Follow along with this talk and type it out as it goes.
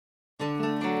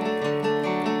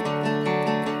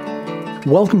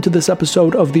Welcome to this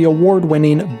episode of the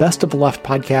award-winning Best of the Left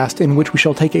podcast, in which we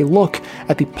shall take a look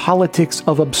at the politics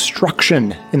of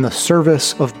obstruction in the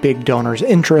service of big donors'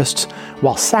 interests,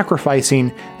 while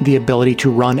sacrificing the ability to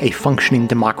run a functioning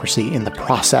democracy in the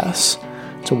process.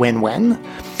 It's a win-win.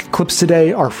 Clips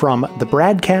today are from the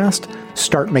Bradcast,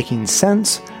 Start Making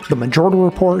Sense, The Majority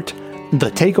Report, The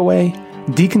Takeaway,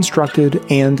 Deconstructed,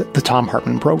 and the Thom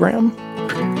Hartmann Program.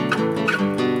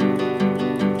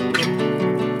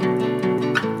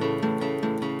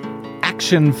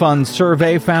 Action Fund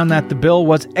survey found that the bill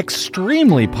was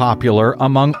extremely popular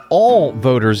among all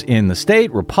voters in the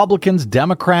state, Republicans,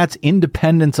 Democrats,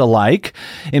 independents alike.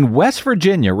 In West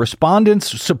Virginia,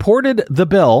 respondents supported the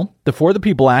bill, the For the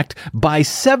People Act, by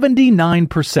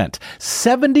 79%.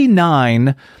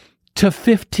 79 to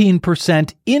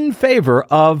 15% in favor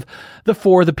of the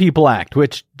For the People Act,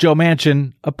 which Joe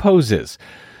Manchin opposes.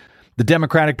 The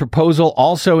Democratic proposal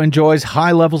also enjoys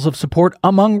high levels of support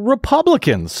among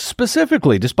Republicans,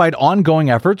 specifically, despite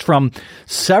ongoing efforts from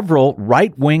several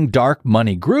right-wing dark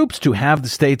money groups to have the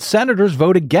state's senators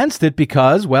vote against it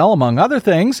because, well, among other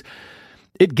things,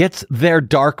 it gets their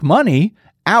dark money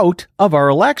out of our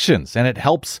elections, and it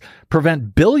helps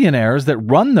prevent billionaires that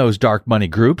run those dark money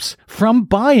groups from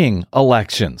buying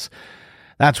elections.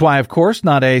 That's why, of course,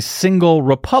 not a single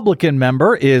Republican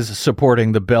member is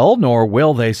supporting the bill, nor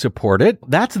will they support it.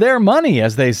 That's their money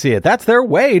as they see it. That's their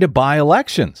way to buy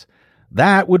elections.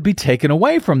 That would be taken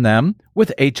away from them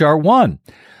with H.R. 1.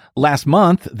 Last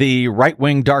month, the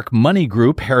right-wing dark money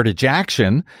group Heritage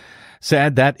Action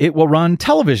said that it will run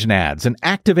television ads and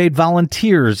activate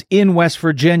volunteers in West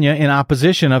Virginia in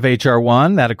opposition of H.R.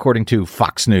 1, that according to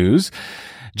Fox News.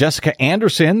 Jessica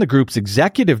Anderson, the group's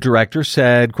executive director,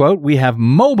 said, quote, "We have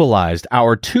mobilized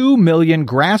our 2 million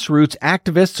grassroots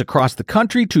activists across the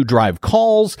country to drive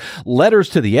calls, letters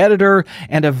to the editor,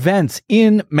 and events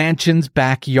in Manchin's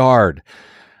backyard."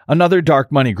 Another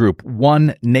dark money group,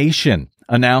 One Nation,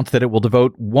 announced that it will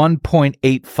devote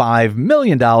 $1.85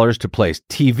 million to place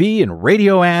TV and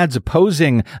radio ads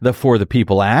opposing the For the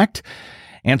People Act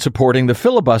and supporting the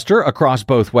filibuster across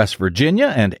both West Virginia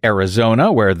and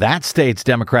Arizona, where that state's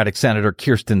Democratic Senator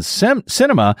Kyrsten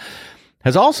Sinema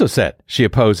has also said she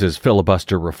opposes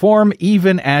filibuster reform,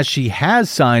 even as she has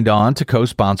signed on to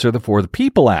co-sponsor the For the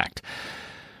People Act.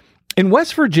 In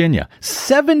West Virginia,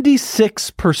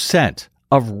 76%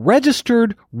 of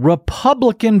registered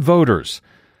Republican voters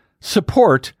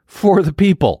support For the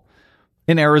People.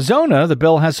 In Arizona, the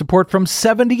bill has support from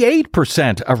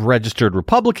 78% of registered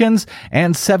Republicans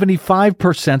and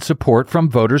 75% support from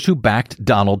voters who backed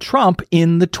Donald Trump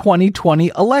in the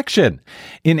 2020 election.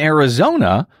 In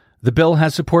Arizona, the bill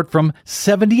has support from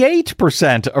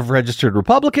 78% of registered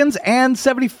Republicans and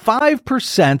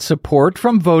 75% support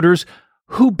from voters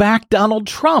who backed Donald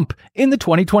Trump in the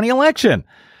 2020 election.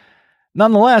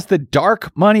 Nonetheless, the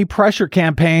dark money pressure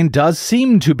campaign does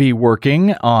seem to be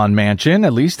working on Manchin,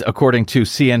 at least according to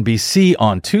CNBC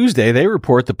on Tuesday. They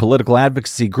report the political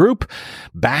advocacy group,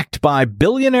 backed by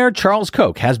billionaire Charles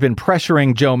Koch, has been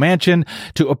pressuring Joe Manchin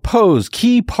to oppose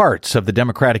key parts of the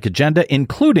Democratic agenda,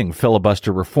 including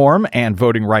filibuster reform and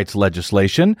voting rights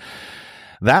legislation.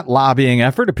 That lobbying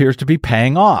effort appears to be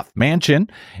paying off. Manchin,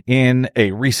 in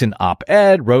a recent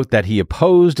op-ed, wrote that he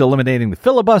opposed eliminating the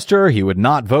filibuster. He would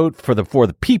not vote for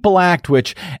the People Act,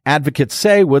 which advocates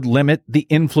say would limit the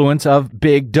influence of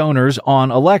big donors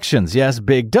on elections. Yes,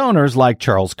 big donors like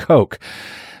Charles Koch.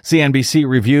 CNBC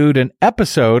reviewed an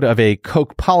episode of a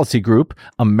Koch policy group,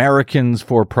 Americans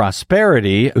for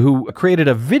Prosperity, who created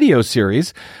a video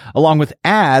series along with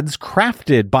ads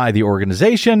crafted by the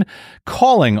organization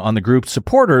calling on the group's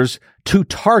supporters to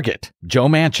target Joe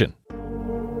Manchin.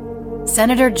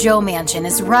 Senator Joe Manchin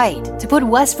is right to put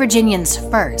West Virginians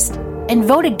first and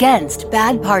vote against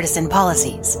bad partisan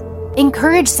policies.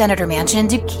 Encourage Senator Manchin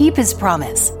to keep his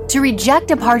promise to reject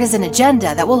a partisan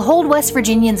agenda that will hold West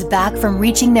Virginians back from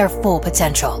reaching their full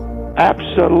potential.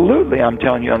 Absolutely, I'm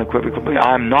telling you unequivocally,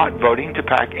 I'm not voting to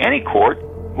pack any court.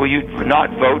 Will you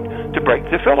not vote to break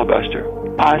the filibuster?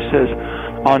 I says,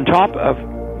 on top of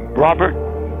Robert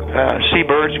C.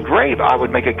 Byrd's grave, I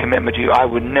would make a commitment to you. I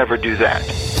would never do that.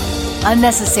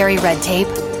 Unnecessary red tape,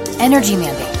 energy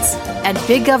mandates, and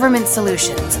big government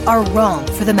solutions are wrong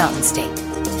for the Mountain State.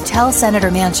 Tell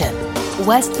Senator Manchin,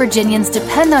 West Virginians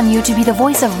depend on you to be the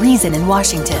voice of reason in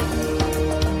Washington.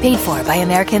 Paid for by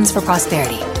Americans for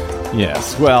Prosperity.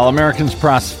 Yes, well, Americans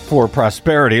for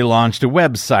Prosperity launched a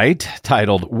website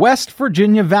titled West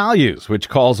Virginia Values, which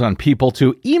calls on people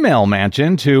to email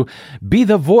Manchin to be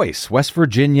the voice West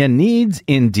Virginia needs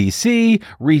in D.C.,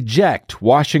 reject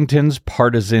Washington's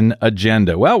partisan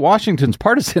agenda. Well, Washington's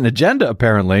partisan agenda,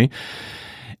 apparently,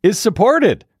 is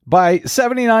supported by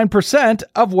 79%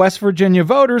 of West Virginia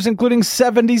voters, including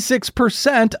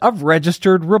 76% of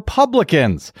registered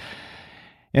Republicans.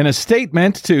 In a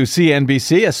statement to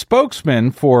CNBC, a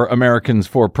spokesman for Americans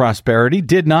for Prosperity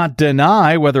did not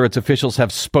deny whether its officials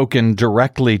have spoken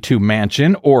directly to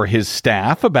Manchin or his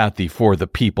staff about the For the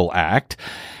People Act.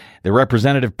 The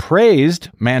representative praised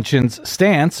Manchin's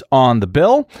stance on the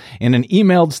bill. In an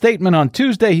emailed statement on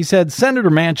Tuesday, he said, Senator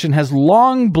Manchin has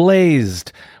long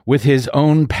blazed with his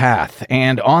own path,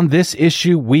 and on this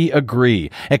issue, we agree.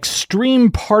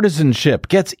 Extreme partisanship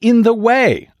gets in the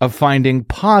way of finding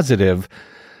positive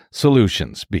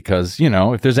solutions because,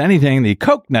 if there's anything the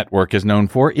Koch network is known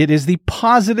for, it is the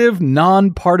positive,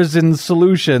 nonpartisan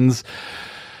solutions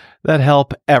that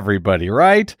help everybody,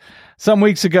 right? Some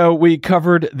weeks ago, we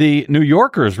covered the New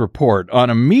Yorker's report on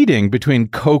a meeting between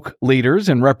Koch leaders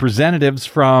and representatives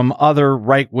from other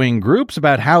right-wing groups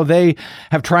about how they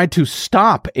have tried to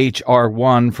stop H.R.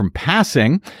 1 from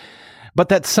passing, but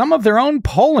that some of their own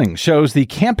polling shows the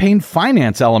campaign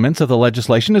finance elements of the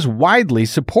legislation is widely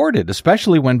supported,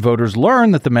 especially when voters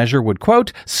learn that the measure would,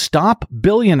 quote, stop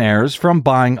billionaires from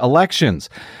buying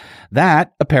elections.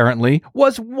 That, apparently,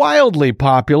 was wildly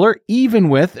popular, even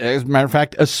with, as a matter of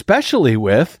fact, especially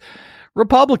with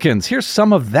Republicans. Here's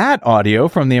some of that audio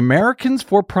from the Americans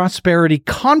for Prosperity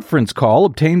conference call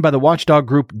obtained by the watchdog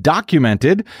group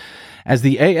Documented, as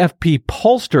the AFP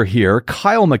pollster here,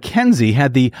 Kyle McKenzie,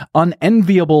 had the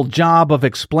unenviable job of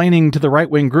explaining to the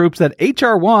right-wing groups that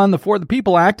H.R. 1, the For the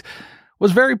People Act,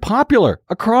 was very popular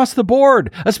across the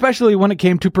board, especially when it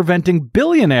came to preventing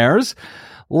billionaires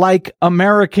like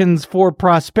Americans for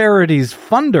Prosperity's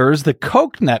funders, the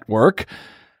Koch network,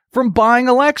 from buying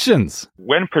elections.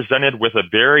 When presented with a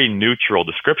very neutral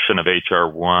description of H.R.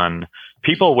 1,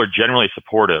 people were generally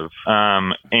supportive.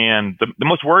 And the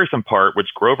most worrisome part, which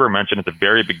Grover mentioned at the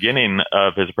very beginning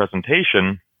of his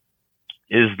presentation,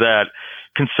 is that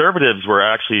conservatives were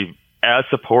actually as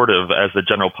supportive as the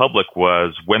general public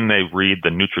was when they read the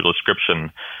neutral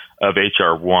description of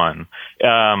H.R. 1.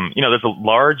 There's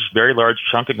a very large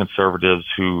chunk of conservatives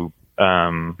who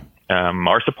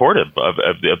are supportive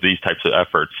of these types of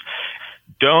efforts.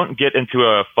 Don't get into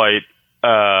a fight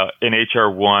in H.R.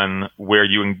 1 where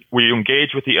you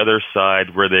engage with the other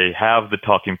side, where they have the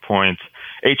talking points.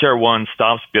 H.R. 1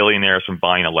 stops billionaires from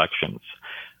buying elections.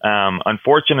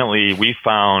 Unfortunately, we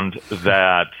found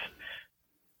that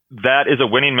is a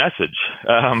winning message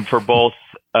for both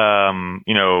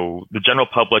the general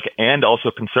public and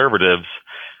also conservatives.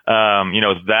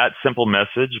 That simple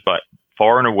message, but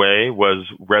far and away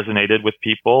resonated with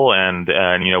people. And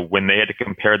when they had to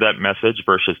compare that message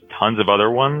versus tons of other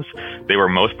ones, they were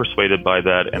most persuaded by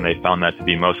that. And they found that to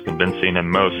be most convincing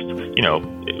and most,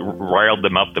 riled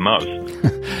them up the most.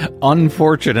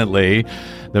 Unfortunately,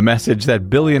 the message that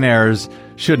billionaires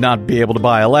should not be able to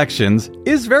buy elections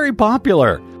is very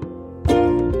popular.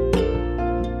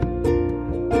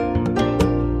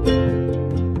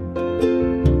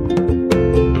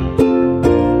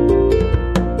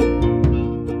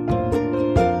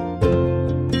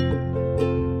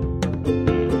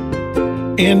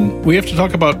 And we have to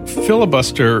talk about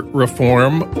filibuster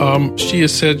reform. She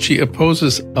has said she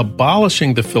opposes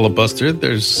abolishing the filibuster.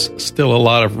 There's still a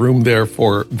lot of room there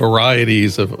for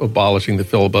varieties of abolishing the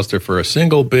filibuster for a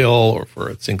single bill or for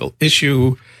a single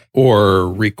issue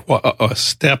or a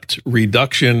stepped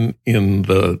reduction in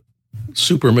the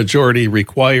supermajority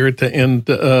required to end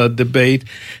debate.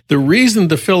 The reason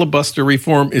the filibuster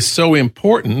reform is so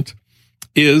important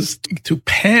is to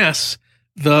pass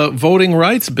the Voting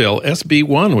Rights Bill, SB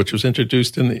 1, which was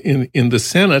introduced in the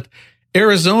Senate.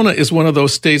 Arizona is one of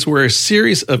those states where a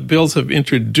series of bills have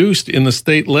introduced in the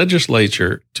state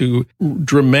legislature to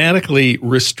dramatically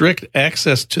restrict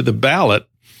access to the ballot.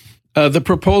 The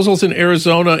proposals in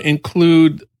Arizona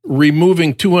include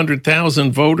removing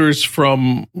 200,000 voters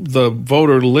from the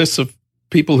voter lists of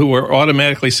people who were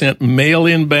automatically sent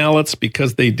mail-in ballots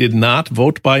because they did not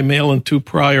vote by mail in 2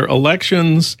 prior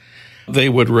elections. They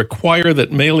would require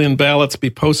that mail-in ballots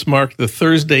be postmarked the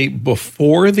Thursday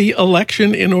before the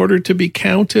election in order to be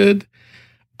counted.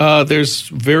 There's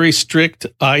very strict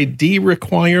ID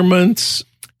requirements.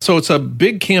 So it's a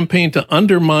big campaign to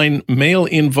undermine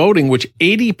mail-in voting, which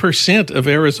 80% of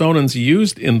Arizonans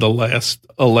used in the last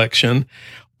election.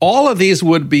 All of these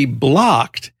would be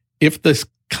blocked if the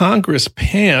Congress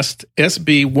passed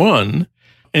SB 1.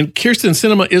 And Kyrsten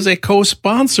Sinema is a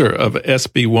co-sponsor of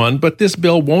SB 1, but this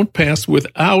bill won't pass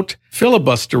without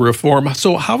filibuster reform.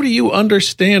 So how do you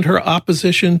understand her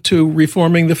opposition to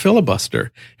reforming the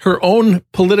filibuster? Her own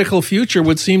political future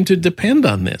would seem to depend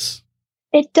on this.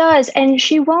 It does. And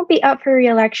she won't be up for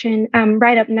re-election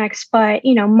right up next, but,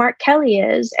 Mark Kelly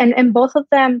is. And both of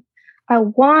them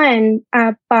won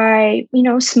by,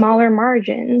 smaller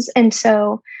margins. And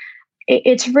so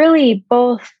it's really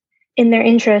both in their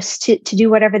interest to do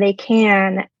whatever they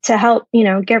can to help,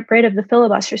 get rid of the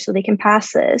filibuster so they can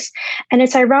pass this. And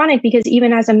it's ironic because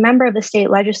even as a member of the state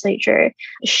legislature,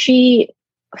 she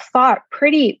fought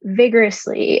pretty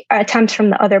vigorously attempts from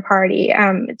the other party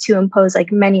to impose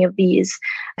like many of these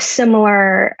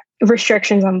similar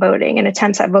restrictions on voting and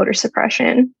attempts at voter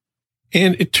suppression.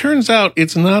 And it turns out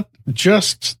it's not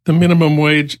just the minimum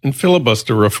wage and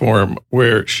filibuster reform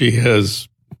where she has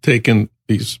taken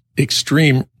these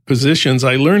extreme positions.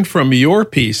 I learned from your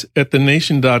piece at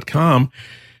thenation.com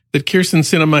that Kyrsten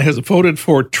Sinema has voted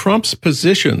for Trump's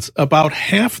positions about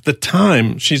half the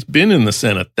time she's been in the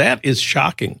Senate. That is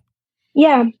shocking.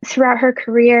 Yeah, throughout her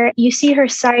career, you see her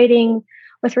siding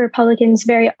with Republicans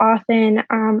very often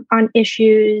on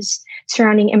issues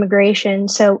surrounding immigration.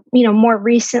 So, more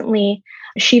recently,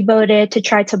 she voted to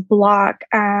try to block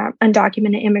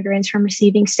undocumented immigrants from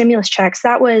receiving stimulus checks.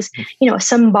 That was, a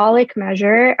symbolic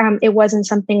measure. It wasn't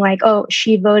something like, oh,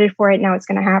 she voted for it, now it's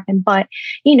going to happen. But,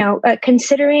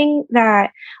 considering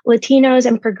that Latinos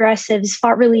and progressives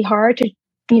fought really hard to,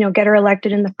 get her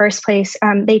elected in the first place,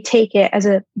 they take it as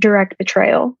a direct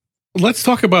betrayal. Let's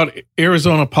talk about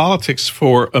Arizona politics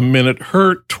for a minute.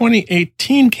 Her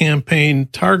 2018 campaign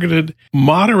targeted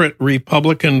moderate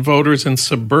Republican voters and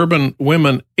suburban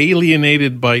women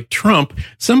alienated by Trump.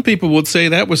 Some people would say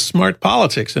that was smart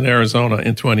politics in Arizona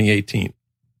in 2018.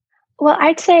 Well,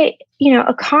 I'd say,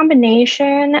 a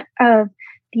combination of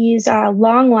these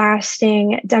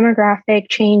long-lasting demographic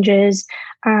changes.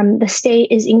 The state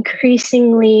is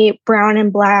increasingly brown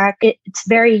and black. It's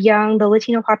very young. The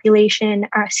Latino population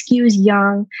skews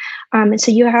young. And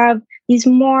so you have these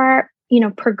more,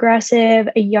 progressive,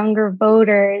 younger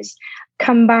voters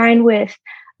combined with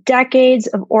decades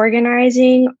of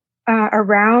organizing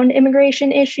around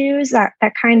immigration issues that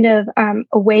kind of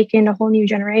awakened a whole new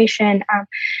generation.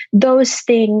 Those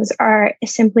things are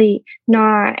simply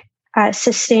not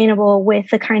sustainable with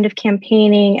the kind of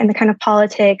campaigning and the kind of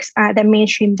politics that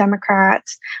mainstream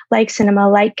Democrats like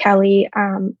Sinema, like Kelly,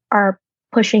 are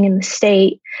pushing in the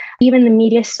state. Even the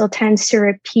media still tends to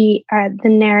repeat the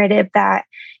narrative that,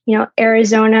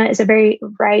 Arizona is a very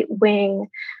right-wing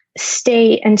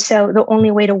state. And so the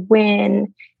only way to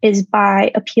win is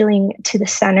by appealing to the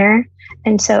center.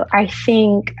 And so I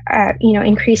think,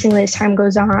 increasingly as time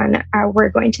goes on, we're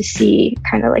going to see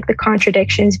kind of like the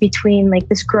contradictions between like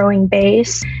this growing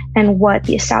base and what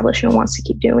the establishment wants to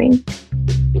keep doing.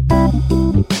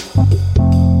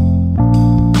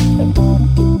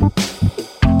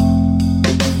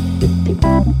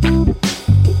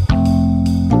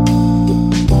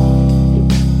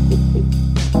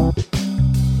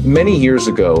 Many years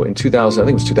ago in 2000, I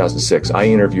think it was 2006, I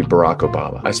interviewed Barack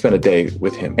Obama. I spent a day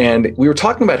with him and we were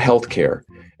talking about healthcare.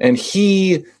 And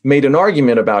he made an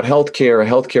argument about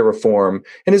healthcare reform.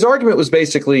 And his argument was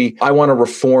basically, I want to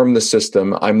reform the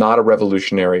system. I'm not a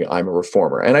revolutionary. I'm a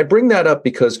reformer. And I bring that up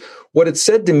because what it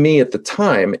said to me at the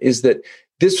time is that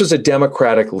this was a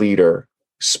Democratic leader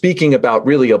speaking about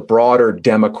really a broader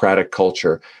Democratic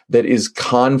culture that is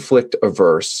conflict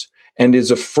averse and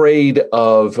is afraid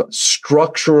of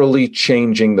structurally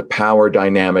changing the power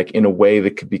dynamic in a way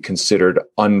that could be considered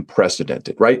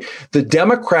unprecedented, right? The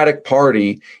Democratic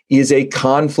Party is a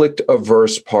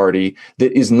conflict-averse party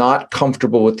that is not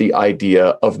comfortable with the idea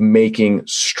of making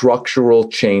structural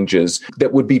changes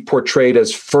that would be portrayed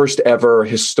as first ever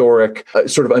historic,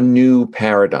 sort of a new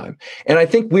paradigm. And I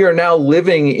think we are now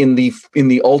living in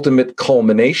the ultimate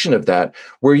culmination of that,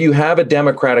 where you have a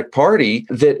Democratic Party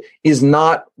that is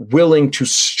not willing to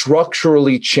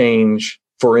structurally change,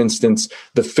 for instance,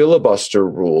 the filibuster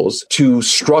rules, to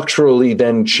structurally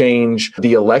then change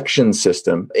the election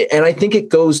system. And I think it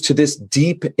goes to this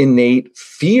deep, innate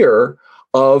fear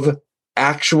of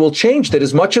actual change, that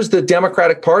as much as the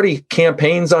Democratic Party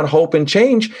campaigns on hope and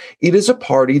change, it is a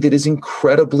party that is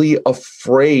incredibly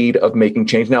afraid of making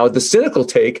change. Now, the cynical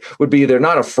take would be they're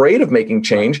not afraid of making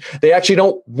change. They actually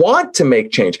don't want to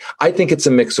make change. I think it's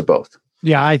a mix of both.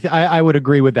 Yeah, I would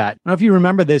agree with that. I don't know if you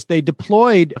remember this. They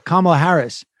deployed Kamala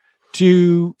Harris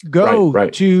to go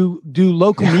to do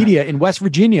local media in West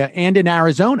Virginia and in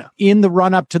Arizona in the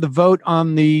run-up to the vote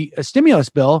on the stimulus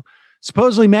bill.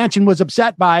 Supposedly Manchin was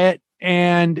upset by it,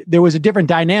 and there was a different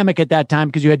dynamic at that time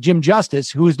because you had Jim Justice,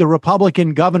 who is the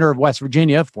Republican governor of West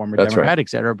Virginia, former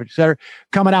Democratic, et cetera,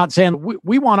 coming out saying,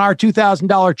 we want our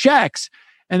 $2,000 checks.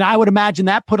 And I would imagine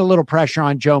that put a little pressure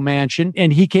on Joe Manchin.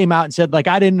 And he came out and said, like,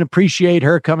 I didn't appreciate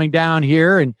her coming down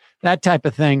here and that type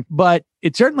of thing. But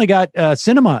it certainly got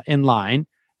Sinema in line.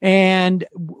 And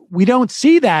we don't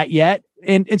see that yet.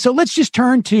 And so let's just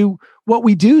turn to what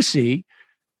we do see.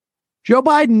 Joe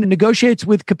Biden negotiates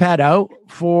with Capetto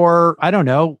for,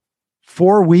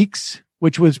 4 weeks,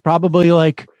 which was probably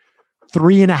like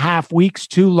 3.5 weeks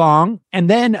too long, and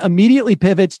then immediately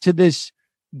pivots to this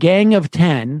gang of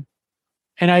 10.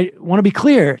 And I want to be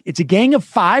clear, it's a gang of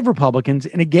 5 Republicans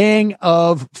and a gang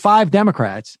of 5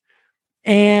 Democrats.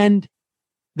 And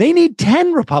they need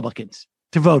 10 Republicans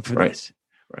to vote for this.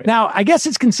 Right. Now, I guess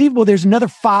it's conceivable there's another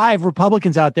 5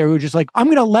 Republicans out there who are just like, I'm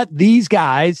going to let these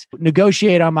guys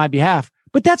negotiate on my behalf.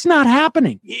 But that's not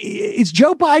happening. Is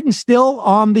Joe Biden still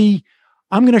on the,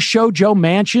 I'm going to show Joe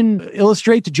Manchin,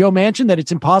 illustrate to Joe Manchin that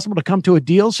it's impossible to come to a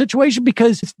deal situation?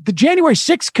 Because the January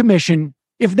 6th commission,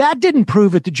 if that didn't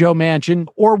prove it to Joe Manchin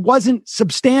or wasn't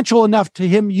substantial enough to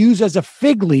him use as a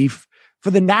fig leaf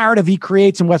for the narrative he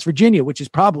creates in West Virginia, which is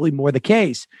probably more the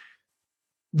case,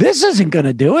 this isn't going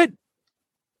to do it.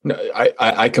 No,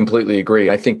 I completely agree.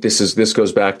 I think this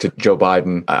goes back to Joe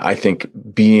Biden. I think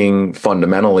being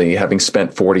fundamentally, having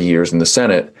spent 40 years in the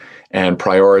Senate and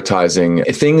prioritizing,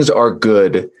 things are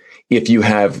good if you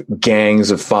have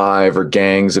gangs of 5 or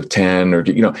gangs of 10, or,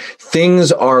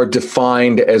 things are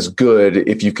defined as good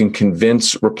if you can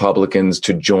convince Republicans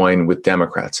to join with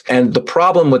Democrats. And the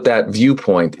problem with that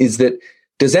viewpoint is that,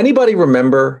 does anybody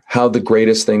remember how the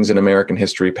greatest things in American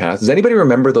history passed? Does anybody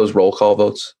remember those roll call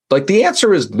votes? Like, the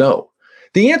answer is no.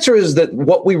 The answer is that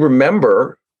what we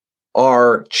remember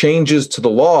are changes to the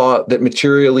law that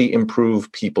materially improve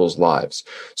people's lives.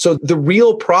 So the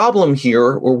real problem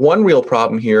here, or one real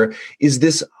problem here, is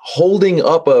this holding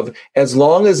up of, as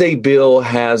long as a bill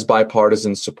has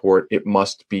bipartisan support, it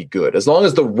must be good. As long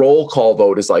as the roll call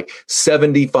vote is like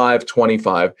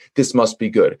 75-25, this must be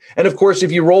good. And of course,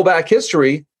 if you roll back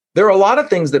history, there are a lot of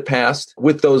things that passed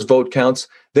with those vote counts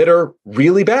that are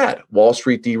really bad. Wall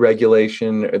Street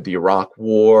deregulation, the Iraq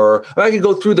War. I could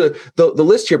go through the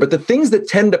list here, but the things that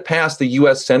tend to pass the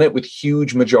U.S. Senate with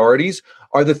huge majorities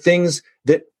are the things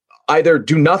that either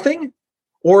do nothing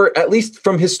or, at least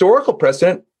from historical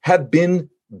precedent, have been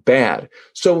bad.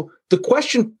 So the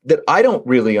question that I don't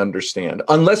really understand,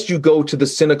 unless you go to the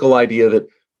cynical idea that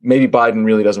maybe Biden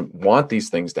really doesn't want these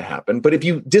things to happen, but if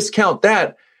you discount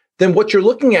that, then what you're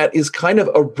looking at is kind of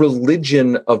a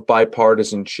religion of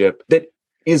bipartisanship that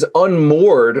is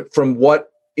unmoored from what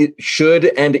it should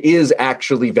and is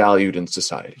actually valued in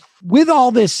society. With all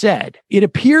this said, it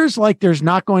appears like there's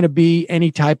not going to be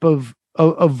any type of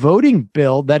voting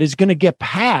bill that is going to get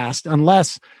passed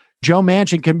unless Joe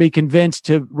Manchin can be convinced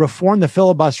to reform the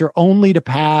filibuster only to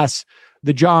pass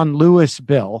the John Lewis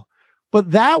bill. But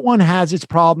that one has its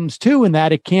problems too, in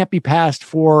that it can't be passed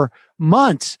for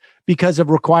months because of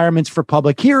requirements for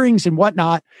public hearings and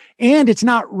whatnot, and it's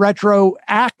not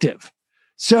retroactive.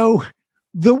 So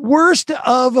the worst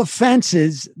of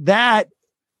offenses that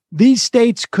these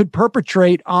states could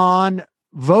perpetrate on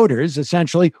voters,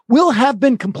 essentially, will have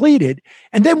been completed,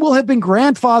 and then will have been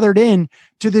grandfathered in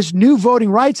to this new Voting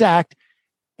Rights Act.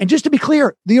 And just to be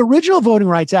clear, the original Voting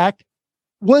Rights Act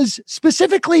was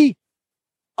specifically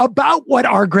about what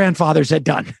our grandfathers had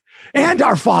done, and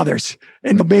our fathers,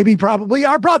 and maybe probably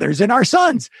our brothers and our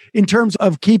sons, in terms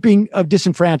of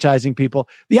disenfranchising people.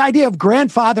 The idea of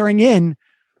grandfathering in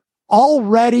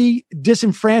already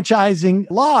disenfranchising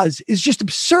laws is just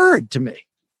absurd to me.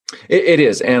 It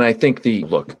is. And I think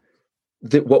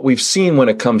what we've seen when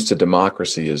it comes to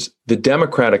democracy is the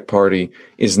Democratic Party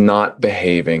is not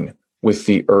behaving with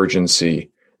the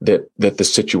urgency that the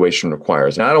situation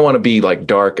requires. And I don't want to be like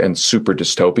dark and super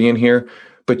dystopian here,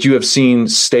 but you have seen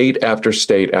state after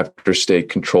state after state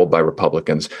controlled by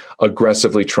Republicans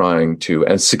aggressively trying to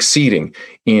and succeeding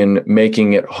in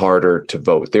making it harder to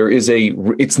vote.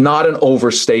 It's not an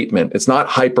overstatement. It's not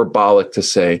hyperbolic to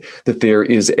say that there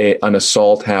is an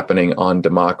assault happening on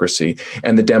democracy,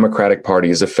 and the Democratic Party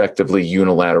is effectively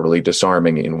unilaterally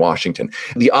disarming in Washington.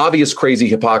 The obvious crazy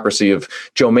hypocrisy of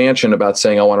Joe Manchin about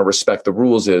saying, I want to respect the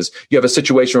rules, is you have a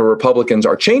situation where Republicans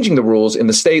are changing the rules in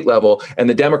the state level, and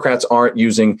the Democrats aren't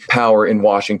using power in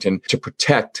Washington to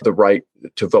protect the right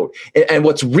to vote. And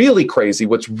what's really crazy,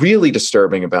 what's really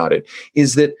disturbing about it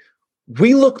is that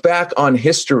we look back on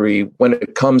history when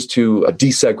it comes to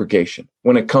desegregation,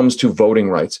 when it comes to voting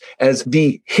rights, as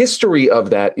the history of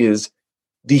that is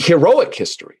the heroic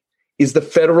history, is the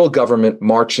federal government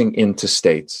marching into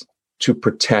states to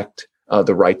protect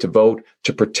the right to vote,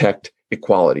 to protect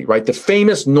equality, right? The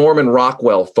famous Norman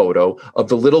Rockwell photo of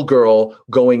the little girl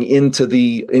going into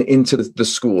the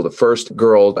school, the first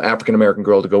girl, the African-American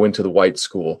girl to go into the white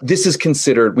school. This is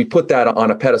considered, we put that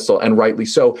on a pedestal, and rightly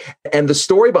so. And the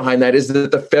story behind that is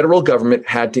that the federal government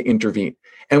had to intervene.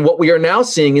 And what we are now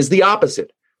seeing is the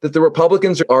opposite, that the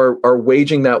Republicans are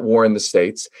waging that war in the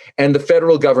states, and the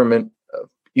federal government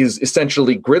is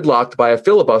essentially gridlocked by a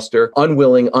filibuster,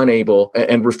 unwilling, unable,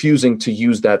 and refusing to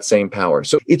use that same power.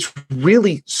 So it's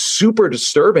really super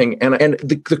disturbing. And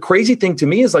the crazy thing to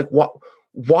me is like,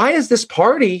 why is this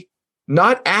party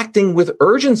not acting with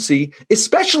urgency,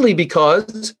 especially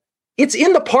because it's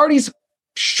in the party's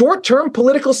short-term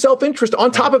political self-interest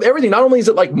on top of everything. Not only is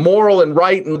it like moral and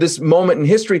right in this moment in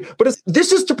history, but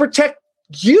this is to protect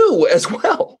you as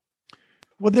well.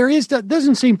 Well,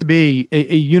 doesn't seem to be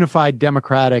a unified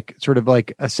Democratic sort of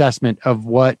like assessment of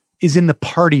what is in the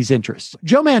party's interest.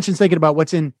 Joe Manchin's thinking about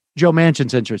what's in Joe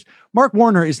Manchin's interest. Mark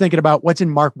Warner is thinking about what's in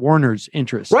Mark Warner's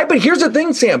interest. Right, but here's the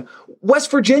thing, Sam.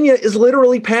 West Virginia is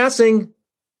literally passing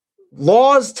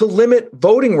laws to limit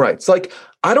voting rights. Like,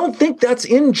 I don't think that's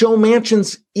in Joe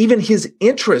Manchin's, even his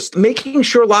interest. Making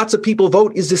sure lots of people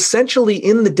vote is essentially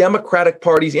in the Democratic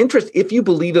Party's interest if you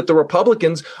believe that the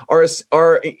Republicans are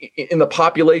in the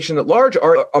population at large,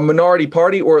 are a minority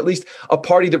party, or at least a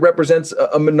party that represents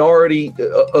a minority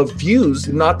of views,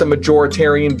 not the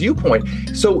majoritarian viewpoint.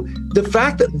 So the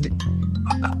fact that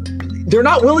they're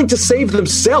not willing to save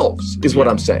themselves is what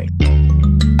I'm saying.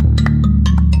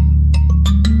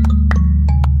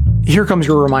 Here comes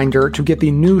your reminder to get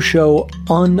the new show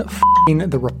Unf***ing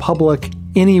the Republic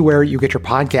anywhere you get your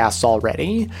podcasts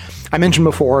already. I mentioned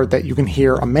before that you can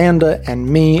hear Amanda and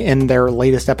me in their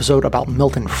latest episode about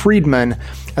Milton Friedman.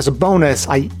 As a bonus,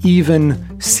 I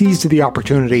even seized the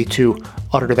opportunity to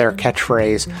utter their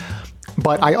catchphrase.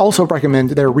 But I also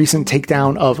recommend their recent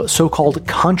takedown of so-called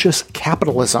conscious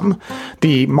capitalism,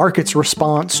 the market's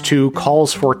response to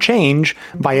calls for change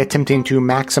by attempting to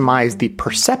maximize the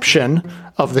perception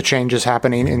of the changes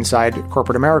happening inside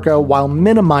corporate America while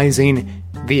minimizing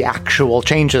the actual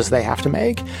changes they have to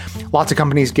make. Lots of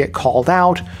companies get called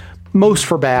out, most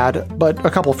for bad, but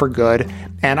a couple for good.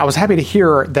 And I was happy to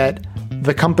hear that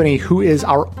the company who is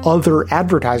our other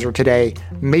advertiser today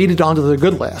made it onto the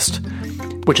good list,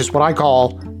 which is what I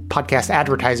call podcast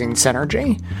advertising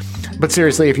synergy. But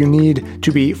seriously, if you need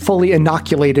to be fully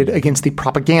inoculated against the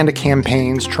propaganda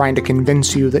campaigns trying to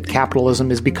convince you that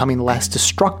capitalism is becoming less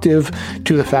destructive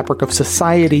to the fabric of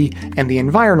society and the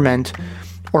environment,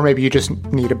 or maybe you just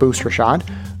need a booster shot,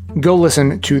 go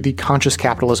listen to the Conscious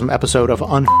Capitalism episode of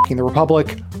Unf***ing the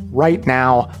Republic right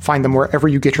now. Find them wherever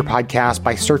you get your podcast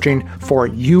by searching for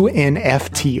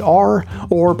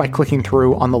UNFTR or by clicking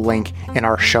through on the link in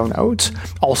our show notes.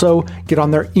 Also, get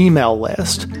on their email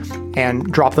list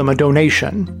and drop them a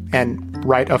donation and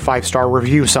write a 5-star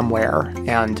review somewhere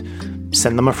and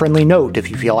send them a friendly note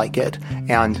if you feel like it,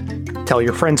 and tell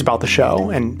your friends about the show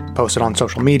and post it on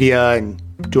social media and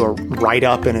do a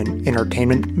write-up in an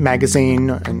entertainment magazine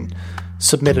and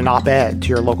submit an op-ed to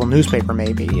your local newspaper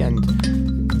maybe. And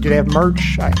do they have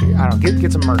merch? I don't know.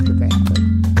 Get some merch if they have it.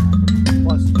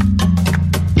 Plus,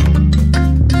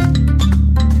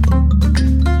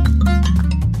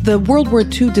 the World War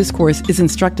II discourse is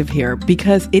instructive here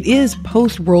because it is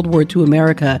post-World War II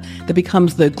America that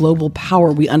becomes the global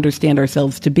power we understand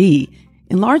ourselves to be,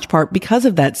 in large part because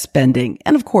of that spending,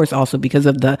 and of course also because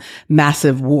of the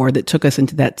massive war that took us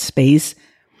into that space.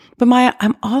 But Maya,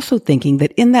 I'm also thinking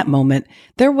that in that moment,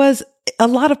 there was a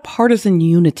lot of partisan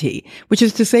unity, which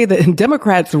is to say that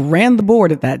Democrats ran the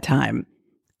board at that time.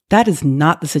 That is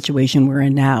not the situation we're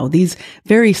in now. These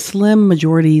very slim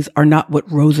majorities are not what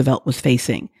Roosevelt was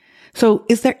facing. So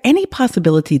is there any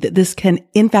possibility that this can,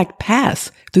 in fact,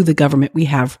 pass through the government we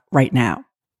have right now?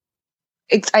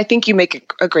 I think you make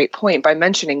a great point by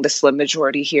mentioning the slim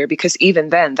majority here, because even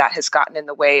then that has gotten in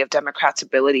the way of Democrats'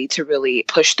 ability to really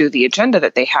push through the agenda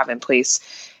that they have in place.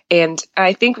 And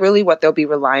I think really what they'll be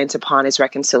reliant upon is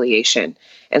reconciliation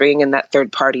and bringing in that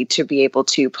third party to be able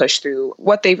to push through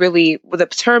what they really, the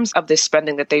terms of this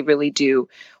spending that they really do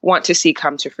want to see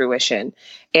come to fruition.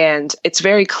 And it's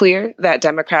very clear that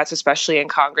Democrats, especially in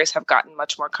Congress, have gotten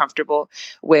much more comfortable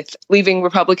with leaving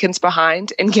Republicans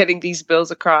behind and getting these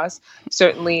bills across.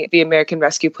 Certainly, the American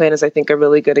Rescue Plan is, I think, a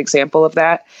really good example of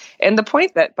that. And the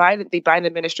point that the Biden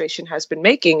administration has been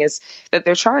making is that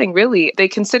they're trying they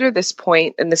consider this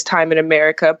point and this time in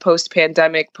America,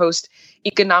 post-pandemic,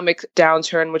 post-economic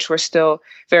downturn, which we're still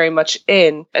very much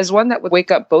in, as one that would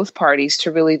wake up both parties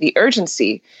to really the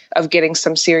urgency of getting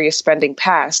some serious spending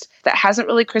passed that hasn't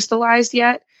really crystallized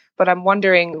yet, But I'm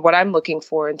wondering what I'm looking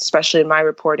for, especially in my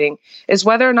reporting, is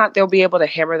whether or not they'll be able to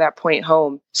hammer that point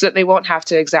home so that they won't have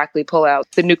to exactly pull out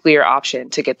the nuclear option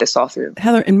to get this all through.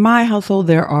 Heather, in my household,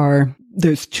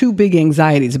 there's two big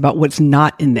anxieties about what's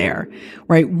not in there,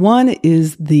 right? One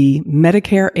is the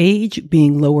Medicare age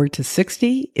being lowered to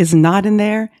 60 is not in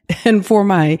there. And for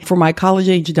my college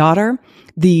age daughter,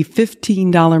 the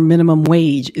 $15 minimum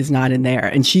wage is not in there.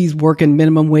 And she's working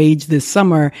minimum wage this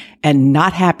summer and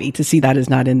not happy to see that is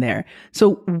not in there.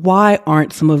 So why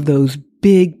aren't some of those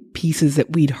big pieces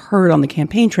that we'd heard on the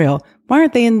campaign trail, why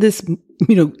aren't they in this,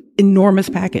 enormous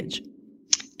package?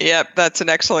 Yep, that's an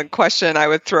excellent question. I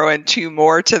would throw in two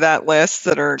more to that list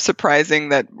that are surprising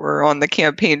that were on the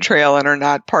campaign trail and are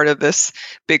not part of this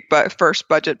big first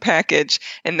budget package.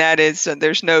 And that is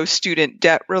there's no student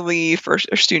debt relief or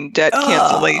student debt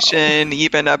cancellation,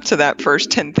 even up to that first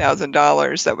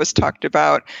 $10,000 that was talked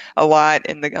about a lot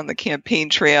on the campaign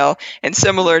trail. And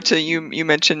similar to you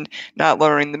mentioned not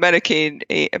lowering the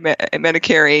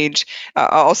Medicare age,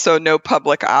 also no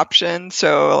public option.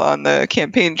 So on the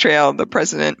campaign trail, the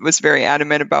president was very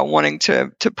adamant about wanting to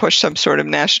push some sort of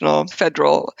national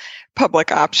federal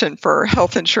public option for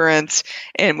health insurance,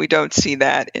 and we don't see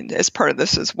that as part of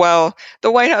this as well. The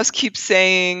White House keeps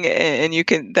saying,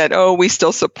 we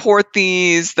still support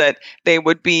these, that they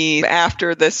would be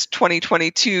after this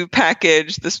 2022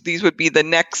 package, these would be the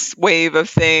next wave of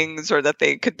things, or that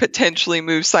they could potentially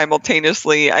move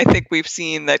simultaneously. I think we've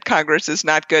seen that Congress is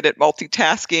not good at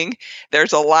multitasking.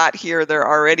 There's a lot here they're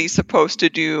already supposed to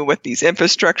do with these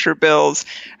infrastructure bills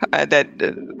that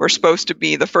were supposed to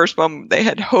be the first one they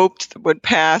had hoped would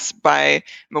pass by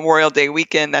Memorial Day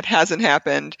weekend. That hasn't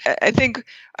happened. I think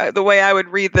the way I would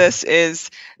read this is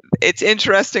it's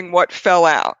interesting what fell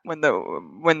out when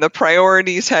the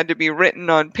priorities had to be written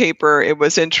on paper. It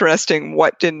was interesting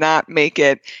what did not make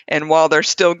it. And while they're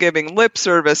still giving lip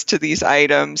service to these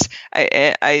items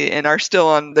and are still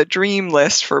on the dream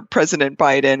list for President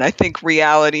Biden, I think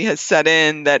reality has set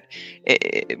in that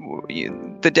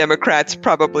the Democrats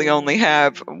probably only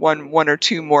have one or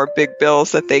two more big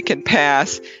bills that they can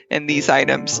pass, and these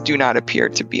items do not appear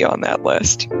to be on that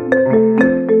list.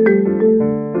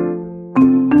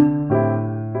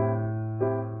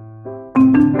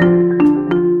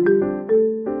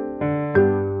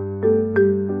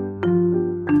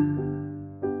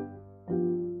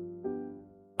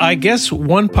 I guess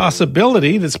one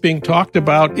possibility that's being talked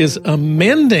about is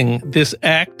amending this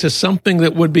act to something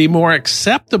that would be more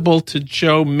acceptable to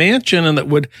Joe Manchin and that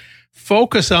would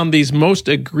focus on these most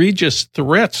egregious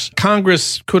threats.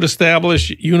 Congress could establish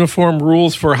uniform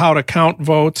rules for how to count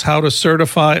votes, how to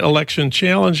certify election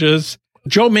challenges.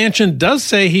 Joe Manchin does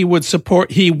say he will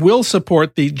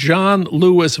support the John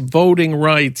Lewis Voting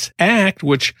Rights Act,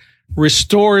 which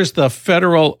restores the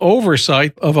federal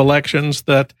oversight of elections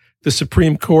that the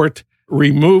Supreme Court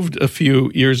removed a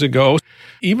few years ago.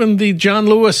 Even the John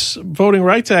Lewis Voting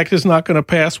Rights Act is not going to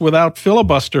pass without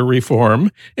filibuster reform.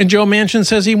 And Joe Manchin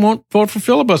says he won't vote for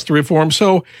filibuster reform.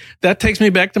 So that takes me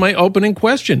back to my opening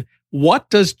question. What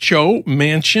does Joe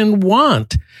Manchin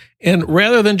want? And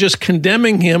rather than just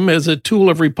condemning him as a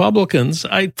tool of Republicans,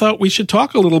 I thought we should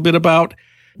talk a little bit about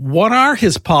what are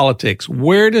his politics?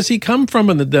 Where does he come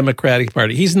from in the Democratic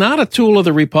Party? He's not a tool of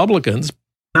the Republicans.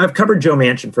 I've covered Joe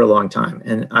Manchin for a long time,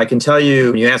 and I can tell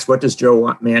you, when you ask what does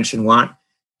Joe Manchin want,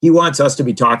 he wants us to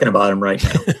be talking about him right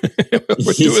now.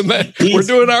 We're doing that. We're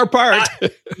doing our part.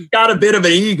 Got a bit of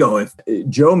an ego. If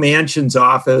Joe Manchin's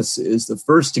office is the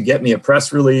first to get me a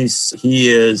press release, he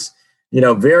is,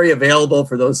 very available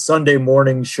for those Sunday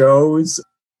morning shows.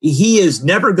 He is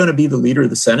never going to be the leader of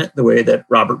the Senate the way that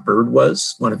Robert Byrd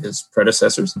was, one of his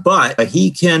predecessors, but he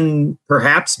can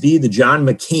perhaps be the John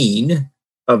McCain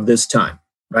of this time.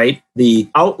 Right? The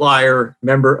outlier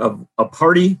member of a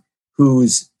party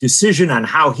whose decision on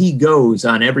how he goes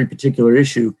on every particular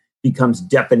issue becomes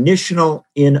definitional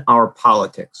in our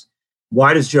politics.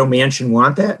 Why does Joe Manchin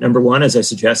want that? Number one, as I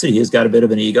suggested, he has got a bit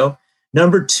of an ego.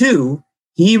 Number two,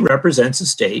 he represents a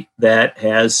state that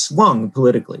has swung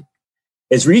politically.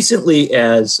 As recently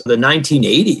as the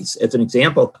 1980s, as an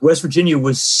example, West Virginia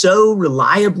was so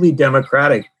reliably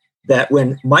Democratic that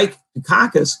when Mike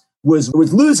Dukakis was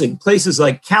losing places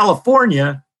like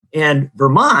California and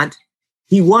Vermont,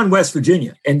 he won West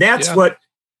Virginia. And that's what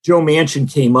Joe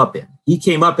Manchin came up in. He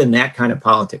came up in that kind of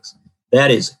politics. That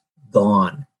is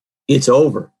gone. It's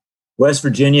over. West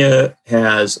Virginia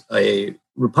has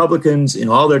Republicans in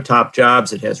all their top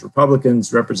jobs. It has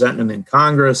Republicans representing them in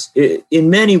Congress. In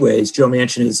many ways, Joe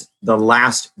Manchin is the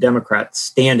last Democrat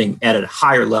standing at a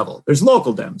higher level. There's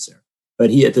local Dems there. But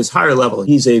at this higher level,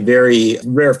 he's a very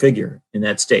rare figure in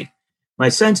that state. My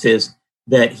sense is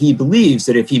that he believes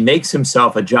that if he makes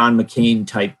himself a John McCain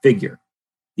type figure,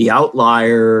 the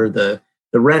outlier, the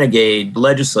renegade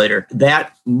legislator,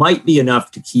 that might be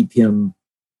enough to keep him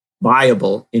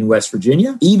viable in West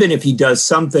Virginia, even if he does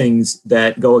some things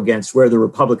that go against where the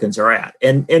Republicans are at.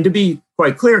 And to be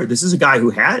quite clear, this is a guy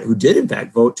who did in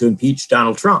fact vote to impeach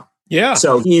Donald Trump. Yeah.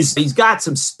 So he's got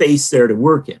some space there to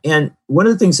work in. And one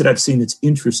of the things that I've seen that's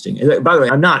interesting, and by the way,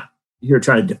 I'm not here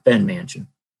trying to defend Manchin.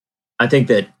 I think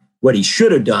that what he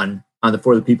should have done on the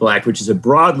For the People Act, which is a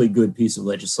broadly good piece of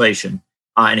legislation,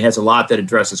 and has a lot that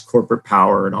addresses corporate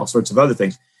power and all sorts of other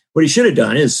things. What he should have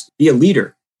done is be a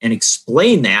leader and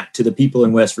explain that to the people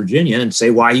in West Virginia and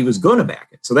say why he was going to back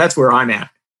it. So that's where I'm at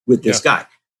with this guy.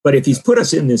 But if he's put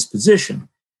us in this position,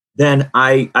 then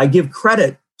I give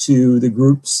credit to the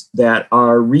groups that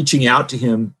are reaching out to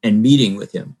him and meeting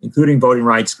with him, including voting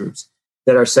rights groups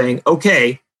that are saying,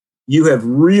 okay, you have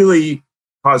really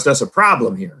caused us a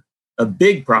problem here, a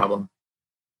big problem.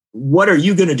 What are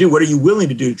you going to do? What are you willing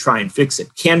to do to try and fix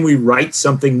it? Can we write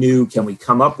something new? Can we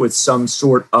come up with some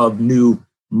sort of new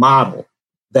model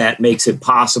that makes it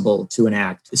possible to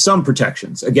enact some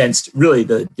protections against really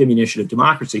the diminution of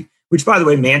democracy, which, by the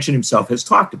way, Manchin himself has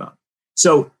talked about.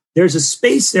 So there's a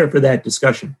space there for that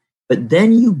discussion. But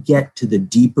then you get to the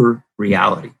deeper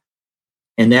reality.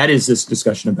 And that is this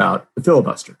discussion about the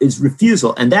filibuster, is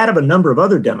refusal, and that of a number of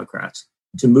other Democrats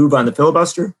to move on the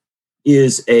filibuster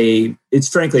it's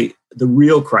frankly the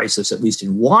real crisis, at least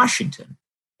in Washington,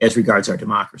 as regards our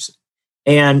democracy.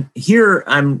 And here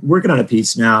I'm working on a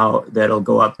piece now that'll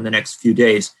go up in the next few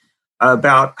days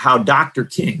about how Dr.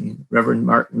 King, Reverend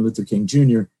Martin Luther King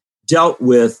Jr., dealt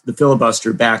with the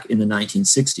filibuster back in the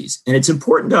 1960s. And it's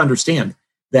important to understand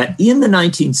that in the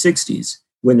 1960s,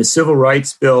 when the Civil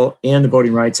Rights Bill and the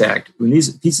Voting Rights Act, when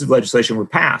these pieces of legislation were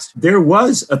passed, there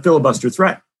was a filibuster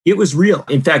threat. It was real.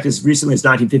 In fact, as recently as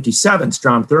 1957,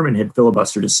 Strom Thurmond had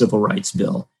filibustered a civil rights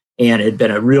bill, and it had been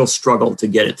a real struggle to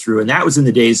get it through. And that was in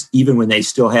the days even when they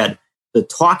still had the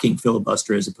talking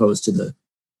filibuster as opposed to the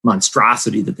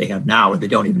monstrosity that they have now, where they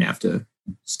don't even have to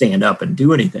stand up and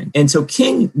do anything. And so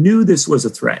King knew this was a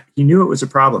threat. He knew it was a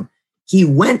problem. He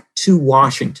went to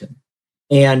Washington.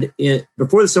 And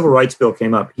before the Civil Rights Bill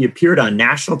came up, he appeared on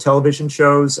national television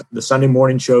shows, the Sunday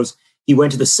morning shows. He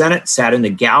went to the Senate, sat in the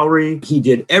gallery. He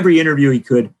did every interview he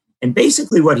could. And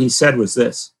basically what he said was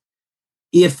this: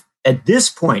 if at this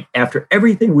point, after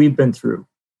everything we've been through,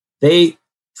 they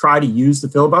try to use the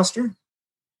filibuster,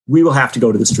 we will have to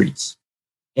go to the streets.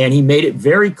 And he made it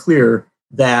very clear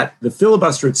that the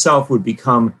filibuster itself would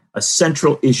become a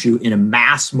central issue in a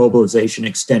mass mobilization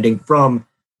extending from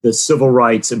the civil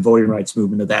rights and voting rights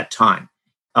movement of that time.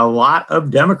 A lot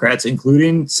of Democrats,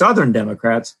 including Southern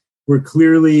Democrats, were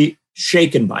clearly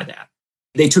shaken by that.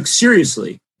 They took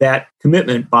seriously that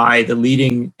commitment by the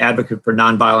leading advocate for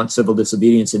nonviolent civil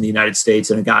disobedience in the United States,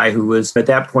 and a guy who was at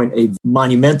that point a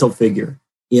monumental figure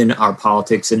in our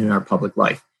politics and in our public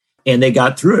life. And they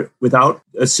got through it without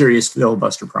a serious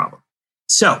filibuster problem.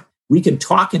 So we can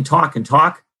talk and talk and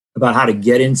talk about how to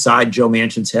get inside Joe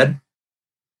Manchin's head.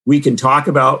 We can talk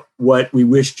about what we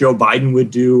wish Joe Biden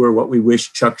would do or what we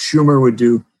wish Chuck Schumer would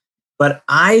do. But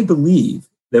I believe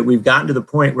that we've gotten to the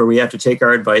point where we have to take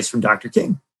our advice from Dr.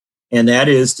 King. And that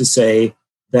is to say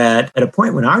that at a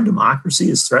point when our democracy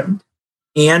is threatened,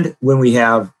 and when we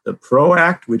have the PRO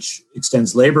Act, which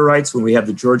extends labor rights, when we have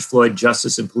the George Floyd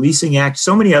Justice and Policing Act,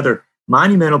 so many other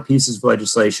monumental pieces of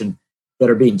legislation that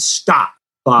are being stopped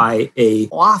by a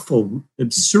awful,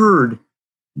 absurd,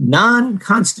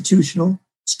 non-constitutional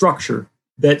structure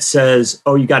that says,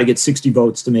 oh, you got to get 60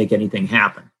 votes to make anything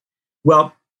happen.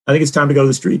 Well, I think it's time to go to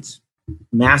the streets.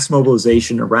 Mass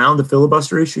mobilization around the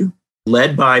filibuster issue,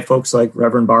 led by folks like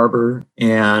Reverend Barber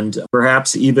and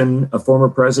perhaps even a former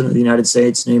president of the United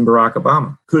States named Barack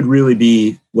Obama, could really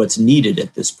be what's needed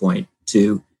at this point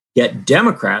to get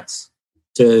Democrats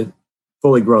to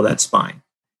fully grow that spine.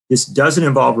 This doesn't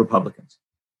involve Republicans.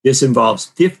 This involves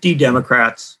 50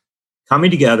 Democrats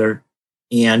coming together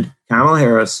and Kamala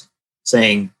Harris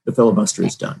saying the filibuster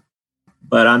is done.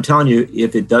 But I'm telling you,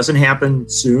 if it doesn't happen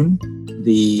soon,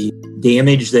 the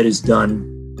damage that is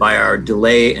done by our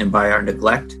delay and by our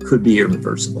neglect could be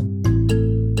irreversible.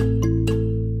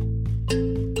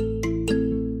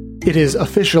 It is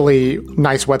officially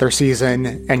nice weather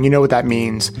season, and you know what that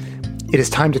means. It is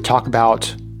time to talk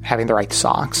about having the right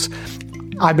socks.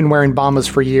 I've been wearing Bombas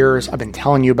for years. I've been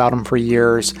telling you about them for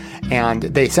years. And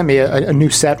they sent me a new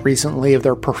set recently of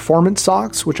their performance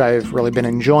socks, which I've really been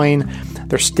enjoying.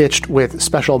 They're stitched with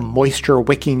special moisture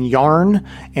wicking yarn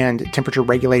and temperature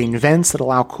regulating vents that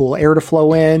allow cool air to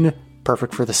flow in.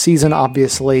 perfect for the season,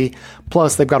 obviously.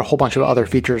 Plus, they've got a whole bunch of other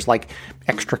features like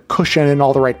extra cushion in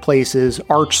all the right places,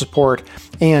 arch support,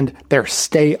 and their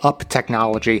stay up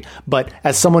technology. But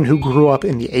as someone who grew up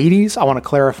in the 80s, I want to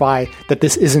clarify that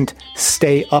this isn't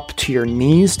stay up to your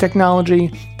knees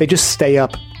technology. They just stay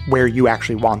up where you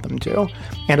actually want them to.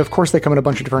 And of course, they come in a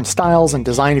bunch of different styles and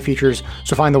design features,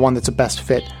 so find the one that's the best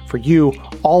fit for you,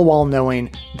 all while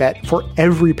knowing that for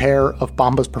every pair of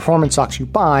Bombas performance socks you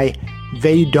buy,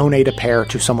 they donate a pair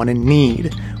to someone in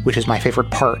need, which is my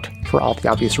favorite part for all the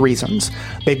obvious reasons.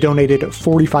 They've donated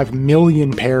 45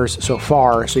 million pairs so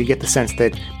far, so you get the sense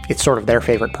that it's sort of their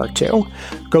favorite part too.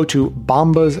 Go to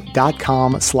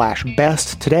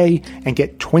bombas.com/best today and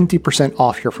get 20%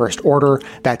 off your first order.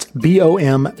 That's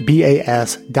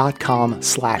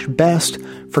bombas.com/best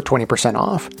for 20%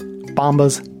 off.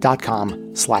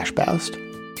 bombas.com/best.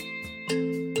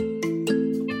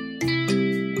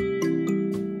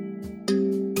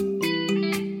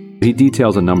 He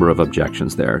details a number of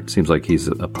objections there. It seems like he's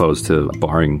opposed to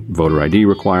barring voter ID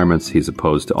requirements. He's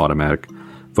opposed to automatic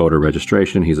voter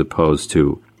registration. He's opposed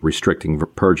to restricting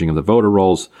purging of the voter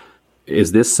rolls.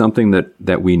 Is this something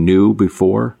that we knew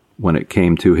before when it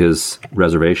came to his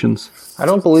reservations? I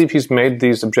don't believe he's made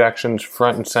these objections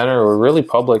front and center or really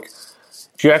public.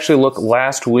 If you actually look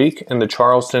last week in the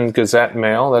Charleston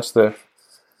Gazette-Mail, that's the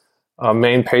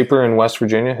main paper in West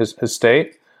Virginia, his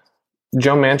state,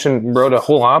 Joe Manchin wrote a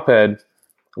whole op-ed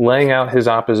laying out his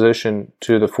opposition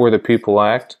to the For the People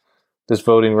Act, this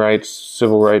voting rights,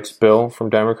 civil rights bill from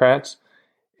Democrats.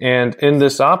 And in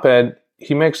this op-ed,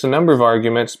 he makes a number of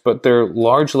arguments, but they're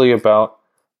largely about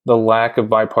the lack of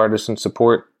bipartisan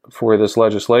support for this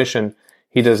legislation.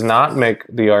 He does not make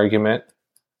the argument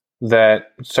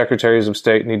that secretaries of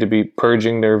state need to be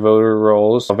purging their voter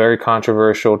rolls, a very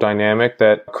controversial dynamic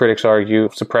that critics argue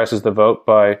suppresses the vote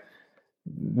by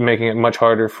making it much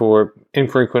harder for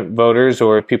infrequent voters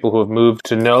or people who have moved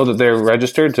to know that they're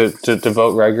registered to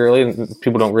vote regularly. And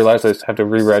people don't realize they have to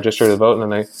re-register to vote, and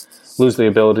then they lose the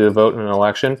ability to vote in an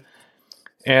election.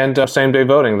 And same-day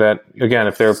voting, that, again,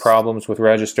 if there are problems with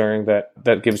registering,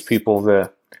 that gives people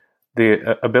the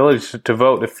ability to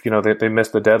vote if they miss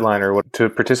the deadline or to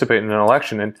participate in an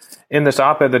election. And in this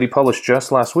op-ed that he published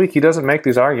just last week, he doesn't make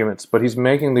these arguments, but he's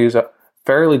making these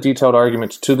fairly detailed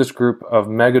arguments to this group of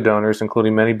mega donors,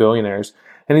 including many billionaires.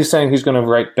 And he's saying he's going to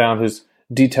write down his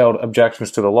detailed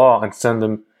objections to the law and send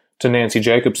them to Nancy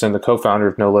Jacobson, the co-founder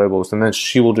of No Labels, and then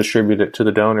she will distribute it to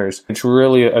the donors. It's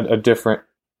really a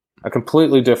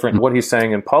completely different what he's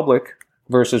saying in public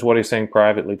versus what he's saying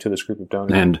privately to this group of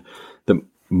donors. And the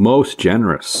most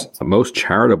generous, most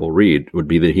charitable read would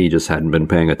be that he just hadn't been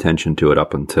paying attention to it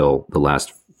up until the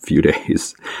last few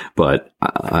days. But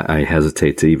I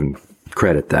hesitate to even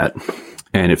credit that.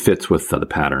 And it fits with the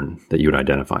pattern that you had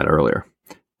identified earlier.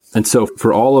 And so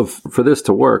for this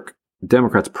to work,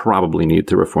 Democrats probably need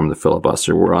to reform the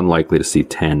filibuster. We're unlikely to see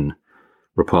 10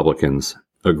 Republicans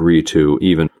agree to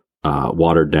even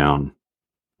watered down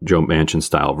Joe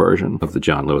Manchin-style version of the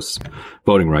John Lewis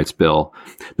voting rights bill.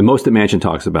 The most that Manchin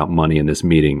talks about money in this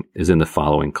meeting is in the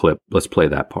following clip. Let's play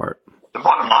that part. The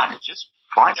bottom line is just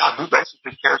find out who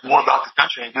basically cares more about the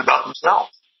country and who about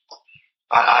themselves.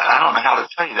 I don't know how to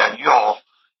tell you that. You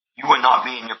would not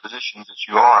be in your positions that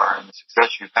you are and the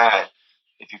success you've had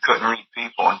if you couldn't read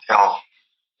people and tell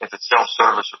if it's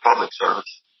self-service or public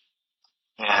service.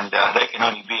 And they can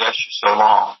only BS you so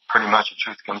long. Pretty much the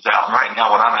truth comes out. And right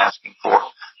now what I'm asking for,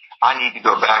 I need to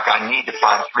go back. I need to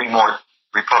find 3 more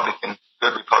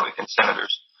good Republican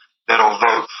senators that'll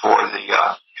vote for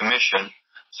the commission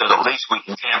so that at least we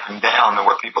can tamp them down to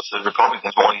where people say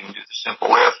Republicans won't even do the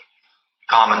simple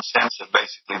common sense of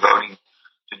basically voting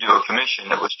to do a commission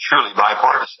that was truly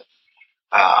bipartisan.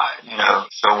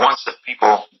 So once that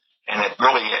people, and it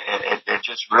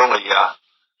just really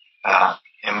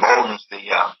emboldens the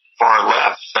far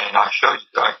left saying, I showed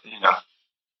you,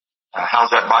 how's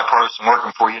that bipartisan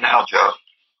working for you now, Joe?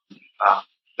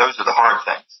 Those are the hard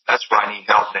things. That's where I need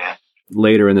help, Dan.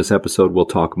 Later in this episode, we'll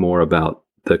talk more about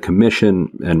the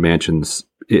commission and Manchin's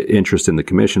interest in the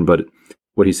commission. But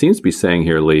what he seems to be saying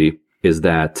here, Lee, is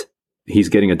that he's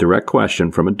getting a direct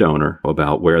question from a donor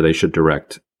about where they should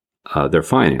direct their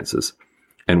finances.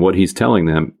 And what he's telling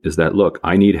them is that, look,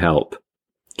 I need help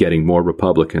getting more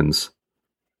Republicans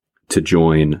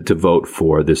to vote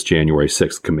for this January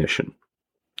 6th commission,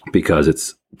 because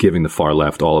it's giving the far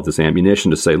left all of this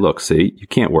ammunition to say, look, see, you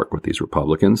can't work with these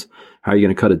Republicans. How are you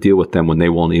going to cut a deal with them when they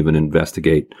won't even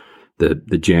investigate the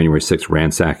January 6th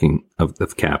ransacking of the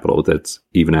Capitol? That's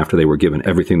even after they were given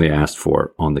everything they asked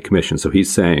for on the commission. So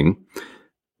he's saying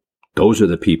those are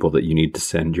the people that you need to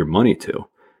send your money to,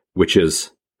 which is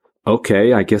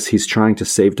okay, I guess he's trying to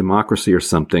save democracy or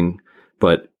something,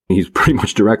 but he's pretty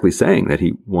much directly saying that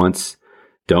he wants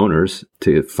donors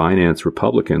to finance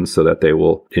Republicans so that they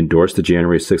will endorse the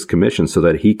January 6th commission so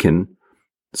that he can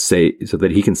save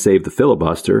the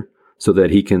filibuster, so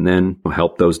that he can then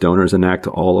help those donors enact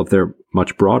all of their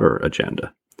much broader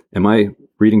agenda. Am I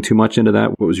reading too much into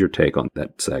that? What was your take on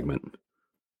that segment?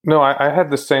 No, I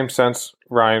had the same sense,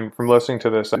 Ryan, from listening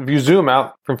to this. If you zoom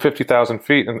out from 50,000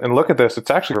 feet and look at this, it's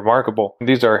actually remarkable.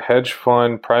 These are hedge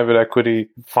fund, private equity,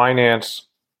 finance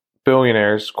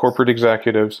billionaires, corporate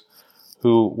executives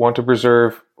who want to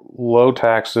preserve low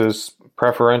taxes,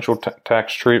 preferential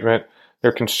tax treatment.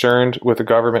 They're concerned with the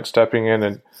government stepping in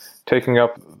and taking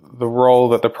up the role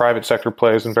that the private sector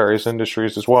plays in various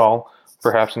industries as well,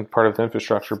 perhaps in part of the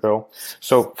infrastructure bill.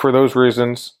 So for those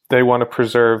reasons, they want to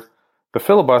preserve the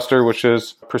filibuster, which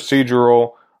is a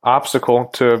procedural obstacle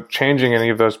to changing any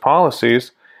of those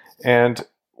policies. And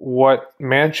what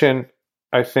Manchin,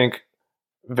 I think,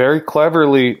 very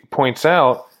cleverly points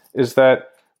out is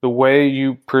that the way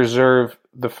you preserve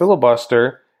the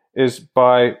filibuster is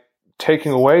by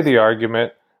taking away the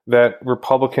argument that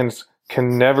Republicans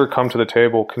can never come to the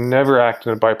table, can never act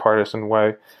in a bipartisan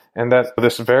way, and that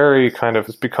this very kind of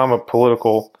has become a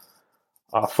political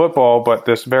football, but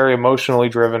this very emotionally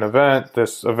driven event,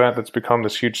 this event that's become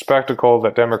this huge spectacle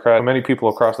that many people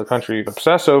across the country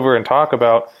obsess over and talk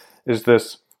about, is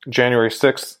this January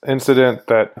 6th incident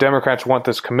that Democrats want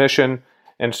this commission.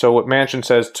 And so what Manchin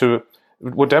says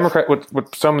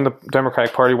what some in the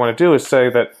Democratic Party want to do is say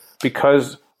that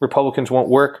because Republicans won't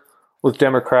work with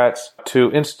Democrats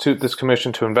to institute this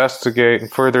commission to investigate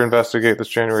and further investigate this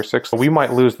January 6th, we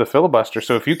might lose the filibuster.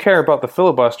 So if you care about the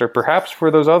filibuster, perhaps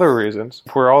for those other reasons,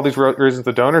 for all these reasons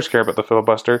the donors care about the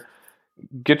filibuster,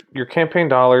 get your campaign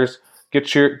dollars,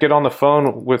 get on the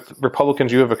phone with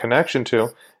Republicans you have a connection to,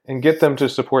 and get them to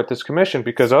support this commission,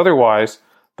 because otherwise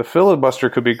the filibuster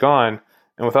could be gone.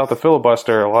 And without the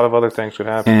filibuster, a lot of other things could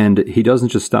happen. And he doesn't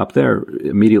just stop there.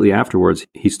 Immediately afterwards,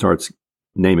 he starts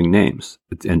naming names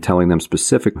and telling them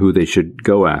specific who they should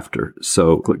go after.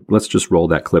 So let's just roll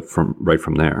that clip right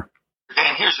from there.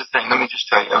 And here's the thing. Let me just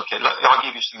tell you. Okay, I'll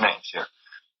give you some names here.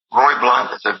 Roy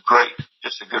Blunt is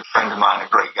just a good friend of mine, a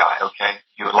great guy. Okay,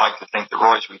 you would like to think that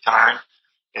Roy's retiring.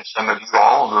 If some of you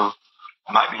all who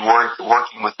might be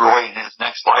working with Roy in his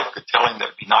next life could tell him that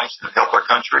it'd be nice to help our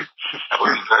country, that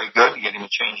would be very good to get him to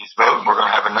change his vote. And we're going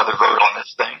to have another vote on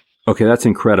this thing. Okay, that's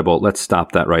incredible. Let's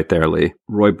stop that right there, Lee.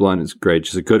 Roy Blunt is great.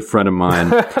 Just a good friend of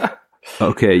mine.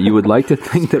 Okay, you would like to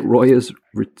think that Roy is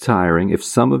retiring. If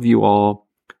some of you all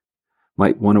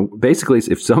might want to, basically,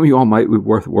 if some of you all might be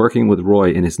worth working with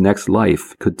Roy in his next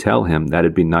life, could tell him that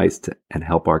it'd be nice and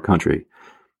help our country.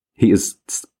 He is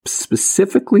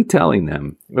specifically telling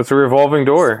them. It's a revolving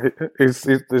door.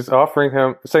 He's offering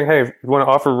him, saying, hey, if you want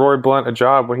to offer Roy Blunt a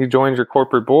job when he joins your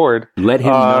corporate board, let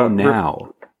him know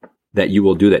now that you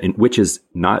will do that, which is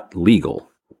not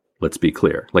legal. Let's be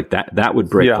clear. Like that would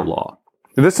break the law.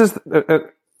 This is,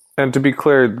 and to be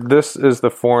clear, this is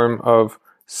the form of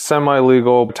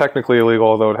semi-legal, technically illegal,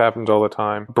 although it happens all the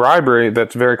time, bribery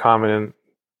that's very common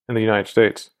in the United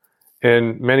States.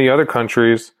 In many other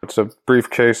countries, it's a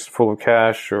briefcase full of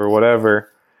cash or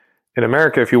whatever. In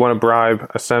America, if you want to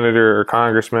bribe a senator or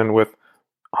congressman with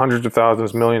hundreds of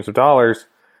thousands, millions of dollars,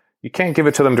 you can't give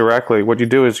it to them directly. What you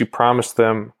do is you promise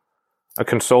them a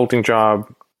consulting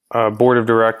job, a board of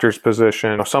directors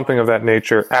position, or something of that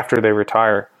nature after they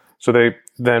retire. So they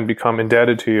then become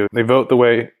indebted to you. They vote the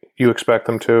way you expect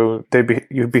them to.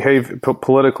 You behave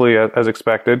politically as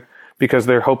expected because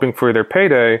they're hoping for their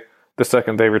payday the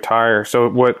second they retire. So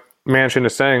what Manchin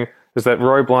is saying is that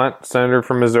Roy Blunt, senator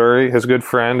from Missouri, his good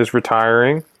friend, is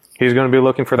retiring. He's going to be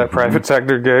looking for that private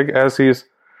sector gig as he's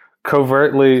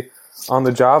covertly on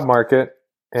the job market.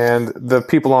 And the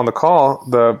people on the call,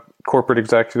 the corporate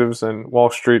executives and Wall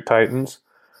Street titans,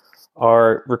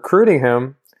 are recruiting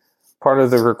him. Part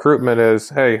of the recruitment is,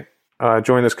 hey,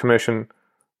 join this commission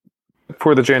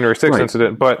for the January 6th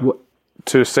incident, but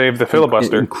to save the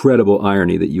filibuster. Incredible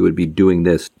irony that you would be doing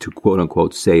this to quote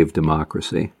unquote save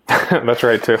democracy. That's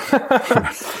right too. All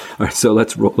right, so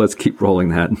let's keep rolling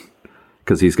that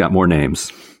because he's got more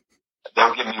names.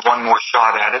 They'll give me one more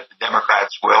shot at it. The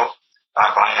Democrats will.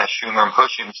 If I ask Schumer and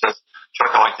push him, says, Chuck,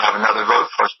 I'd like to have another vote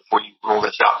first before you roll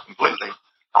this out completely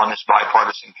on this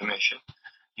bipartisan commission.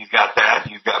 You've got that.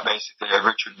 You've got basically a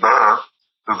Richard Burr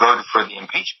who voted for the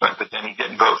impeachment, but then he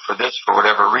didn't vote for this for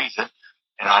whatever reason.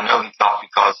 And I know he thought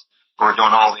because we're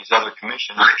doing all these other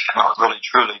commissions, we're not really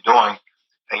truly doing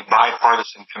a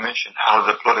bipartisan commission out of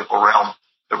the political realm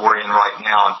that we're in right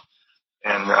now.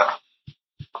 And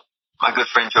my good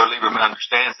friend Joe Lieberman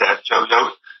understands that. Joe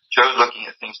Joe's looking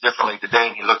at things differently today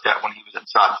than he looked at when he was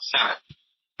inside the Senate.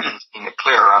 He's being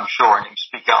clearer, I'm sure, and he can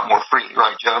speak out more freely,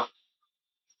 right, Joe?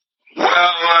 Well,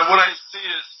 what I see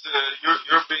is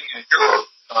you're being a hero,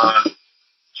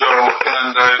 Joe,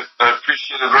 and I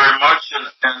appreciate it very much.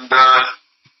 And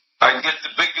I get the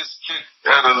biggest kick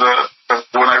out of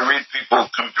when I read people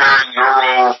comparing your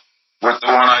role with the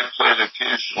one I played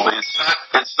occasionally.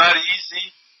 It's not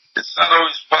easy. It's not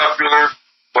always popular,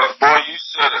 but boy, you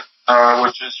said it,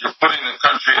 which is you're putting the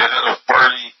country ahead of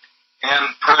party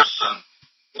and person.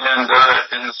 And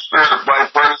in the spirit of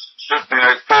bipartisanship, may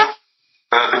I quote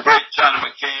the great John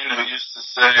McCain, who used to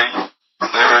say,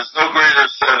 there is no greater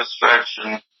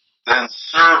satisfaction than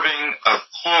serving a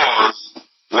cause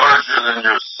larger than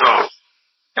yourself.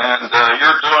 And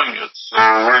you're doing it, so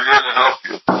we're here to help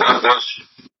you. God bless you.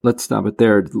 Let's stop it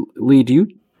there. Lee, do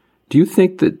you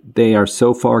think that they are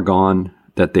so far gone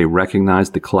that they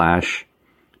recognize the clash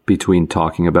between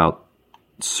talking about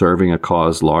serving a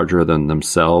cause larger than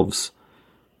themselves,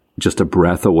 just a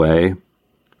breath away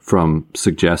from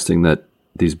suggesting that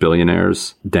these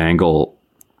billionaires dangle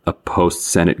a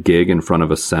post-Senate gig in front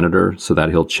of a senator so that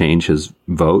he'll change his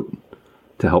vote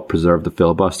to help preserve the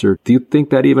filibuster? Do you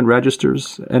think that even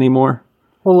registers anymore?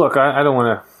 Well, look, I don't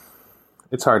want to...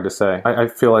 It's hard to say. I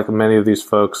feel like many of these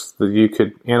folks, that you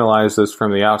could analyze this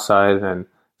from the outside and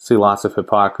see lots of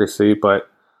hypocrisy, but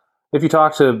if you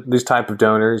talk to these type of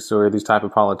donors or these type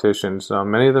of politicians,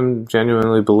 many of them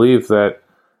genuinely believe that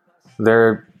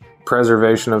their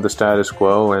preservation of the status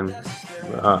quo and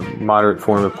moderate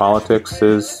form of politics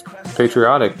is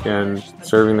patriotic and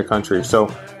serving the country.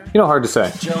 So, hard to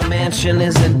say. Joe Manchin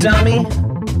is a dummy,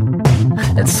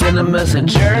 and Sinema's a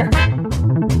jerk.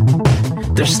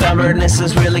 Their stubbornness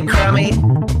is really crummy,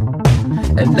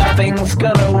 and nothing's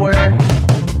gonna work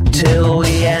till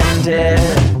we end it.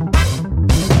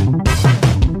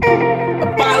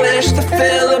 Abolish the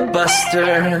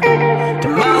filibuster,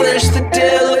 demolish the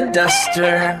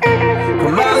dilla-duster,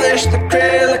 demolish the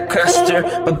filibuster,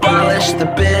 abolish the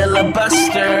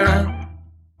bill-a-buster,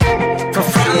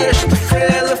 frolish the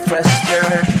filibuster,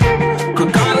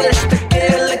 abolish the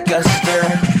gilligaster,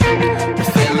 the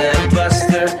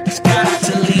filibuster has got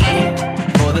to leave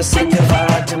for the sake of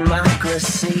our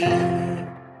democracy.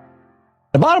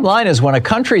 The bottom line is when a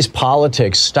country's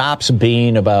politics stops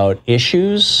being about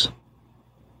issues,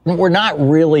 we're not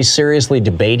really seriously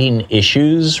debating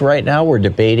issues right now. We're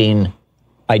debating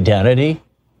identity.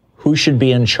 Who should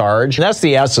be in charge? And that's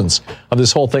the essence of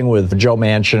this whole thing with Joe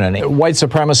Manchin. And white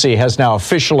supremacy has now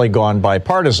officially gone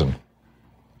bipartisan.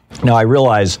 Now, I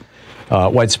realize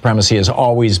white supremacy has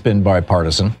always been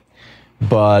bipartisan,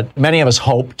 but many of us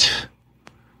hoped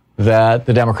that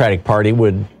the Democratic Party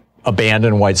would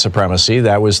abandon white supremacy.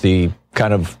 That was the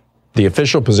kind of the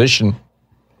official position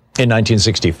in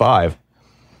 1965.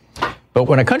 But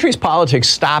when a country's politics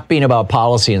stop being about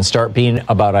policy and start being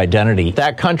about identity,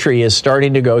 that country is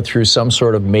starting to go through some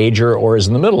sort of major, or is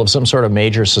in the middle of some sort of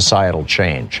major societal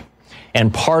change.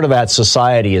 And part of that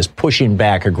society is pushing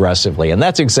back aggressively. And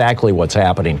that's exactly what's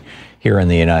happening here in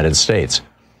the United States.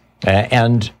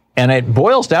 And it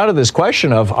boils down to this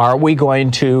question of, are we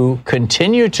going to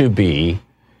continue to be,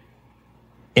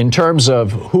 in terms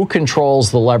of who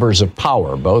controls the levers of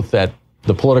power, both at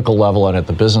the political level and at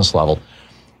the business level,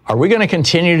 are we going to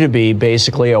continue to be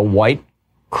basically a white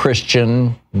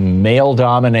Christian,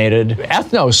 male-dominated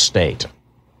ethno-state?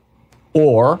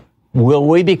 Or will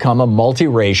we become a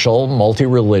multiracial,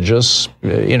 multi-religious,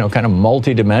 kind of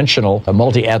multi-dimensional, a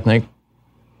multi-ethnic,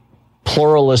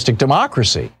 pluralistic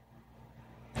democracy?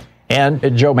 And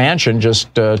Joe Manchin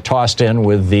just tossed in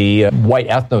with the white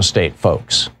ethno-state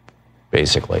folks,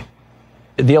 basically.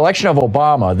 The election of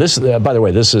Obama, this, by the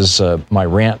way, this is my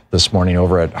rant this morning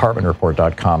over at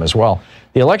HartmanReport.com as well.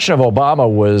 The election of Obama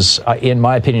was, in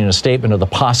my opinion, a statement of the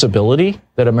possibility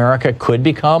that America could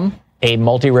become a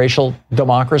multiracial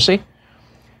democracy.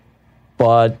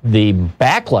 But the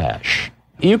backlash,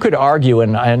 you could argue,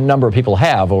 and a number of people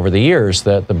have over the years,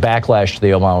 that the backlash to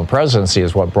the Obama presidency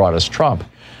is what brought us Trump.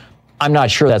 I'm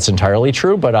not sure that's entirely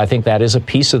true, but I think that is a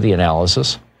piece of the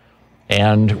analysis.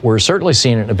 And we're certainly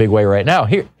seeing it in a big way right now.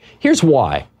 Here's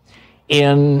why.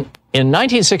 In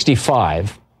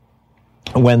 1965,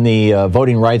 when the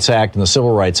Voting Rights Act and the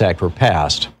Civil Rights Act were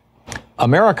passed,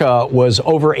 America was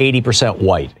over 80%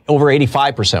 white, over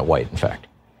 85% white, in fact.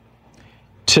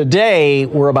 Today,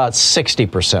 we're about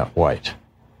 60% white.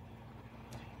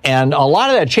 And a lot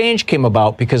of that change came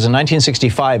about because in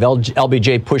 1965,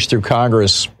 LBJ pushed through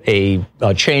Congress a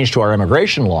change to our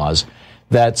immigration laws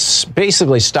that's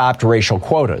basically stopped racial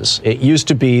quotas. It used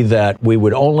to be that we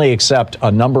would only accept a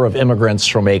number of immigrants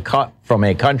from a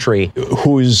country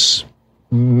whose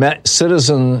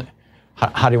citizen,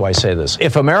 how do I say this?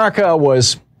 If America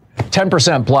was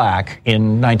 10% black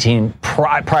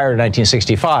prior to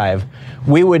 1965,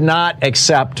 we would not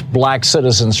accept black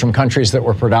citizens from countries that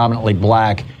were predominantly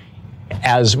black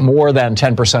as more than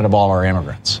 10% of all our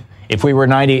immigrants. If we were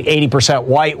 80%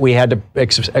 white, we had to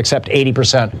accept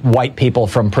 80% white people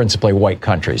from principally white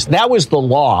countries. That was the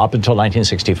law up until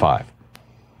 1965.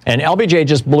 And LBJ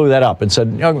just blew that up and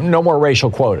said, no more racial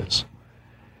quotas.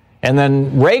 And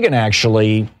then Reagan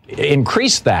actually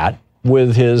increased that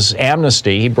with his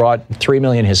amnesty. He brought 3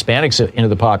 million Hispanics into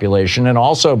the population and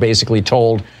also basically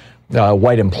told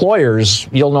white employers,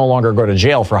 you'll no longer go to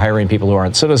jail for hiring people who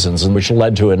aren't citizens, and which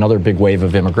led to another big wave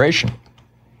of immigration.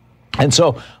 And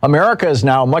so America is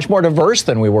now much more diverse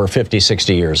than we were 50,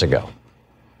 60 years ago.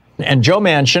 And Joe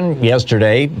Manchin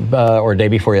yesterday, or day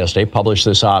before yesterday, published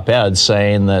this op-ed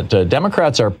saying that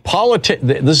Democrats are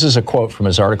this is a quote from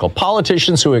his article,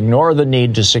 politicians who ignore the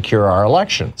need to secure our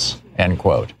elections, end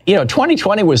quote.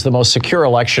 2020 was the most secure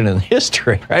election in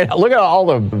history, right? Look at all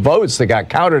the votes that got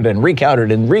counted and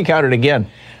recounted again.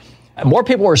 More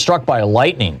people were struck by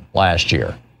lightning last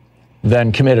year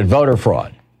than committed voter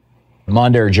fraud.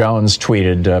 Mondaire Jones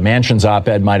tweeted, Manchin's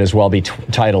op-ed might as well be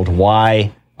titled,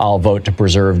 Why I'll Vote to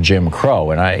Preserve Jim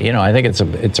Crow. And I think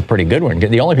it's a pretty good one.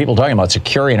 The only people talking about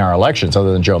securing our elections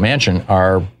other than Joe Manchin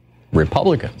are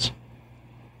Republicans.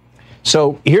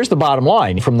 So here's the bottom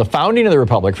line. From the founding of the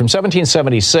Republic, from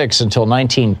 1776 until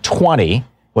 1920,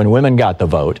 when women got the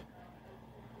vote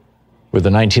with the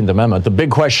 19th Amendment, the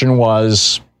big question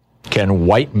was, can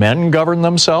white men govern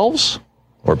themselves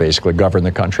or basically govern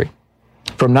the country?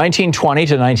 From 1920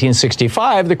 to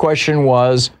 1965, the question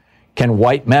was, can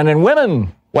white men and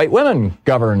white women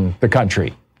govern the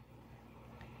country?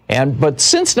 But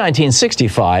since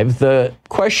 1965, the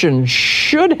question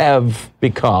should have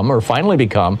become, or finally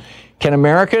become, can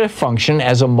America function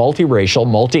as a multiracial,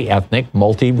 multi-ethnic,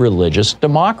 multi-religious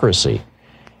democracy?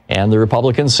 And the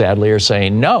Republicans sadly are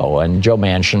saying no, and Joe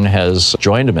Manchin has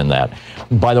joined them in that.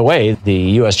 By the way, the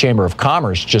U.S. Chamber of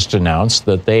Commerce just announced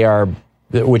that they are,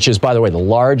 which is, by the way, the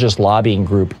largest lobbying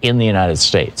group in the United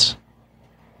States.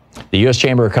 The U.S.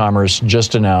 Chamber of Commerce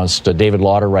just announced, David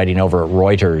Lauder writing over at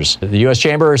Reuters, the U.S.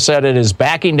 Chamber said it is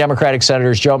backing Democratic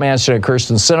Senators Joe Manchin and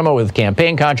Sinema with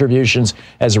campaign contributions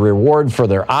as a reward for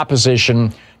their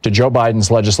opposition to Joe Biden's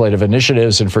legislative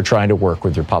initiatives and for trying to work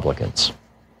with Republicans.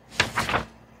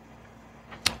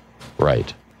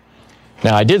 Right.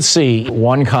 Now, I did see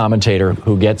one commentator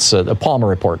who gets, the Palmer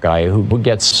Report guy, who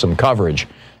gets some coverage,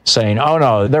 saying, oh,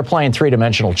 no, they're playing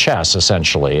three-dimensional chess,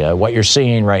 essentially. What you're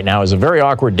seeing right now is a very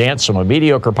awkward dance from a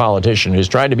mediocre politician who's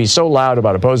trying to be so loud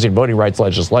about opposing voting rights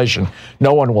legislation,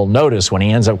 no one will notice when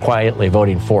he ends up quietly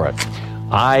voting for it.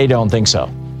 I don't think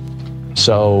so.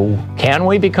 So can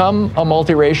we become a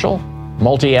multiracial,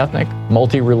 multi-ethnic,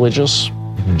 multi-religious,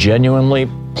 genuinely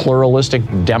pluralistic,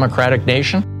 democratic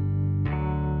nation?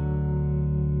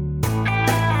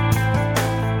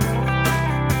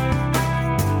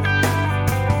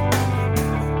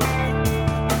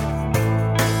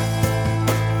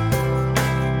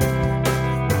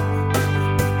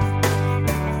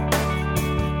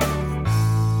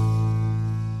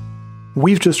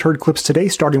 We've just heard clips today,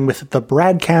 starting with the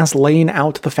broadcast laying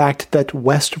out the fact that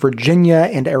West Virginia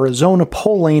and Arizona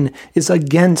polling is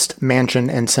against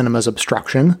Manchin and Sinema's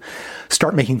obstruction.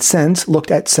 Start Making Sense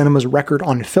looked at Sinema's record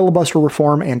on filibuster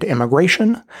reform and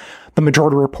immigration. The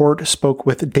Majority Report spoke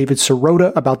with David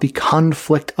Sirota about the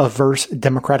conflict-averse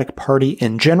Democratic Party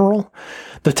in general.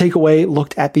 The Takeaway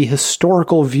looked at the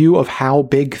historical view of how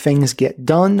big things get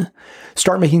done.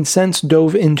 Start Making Sense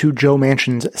dove into Joe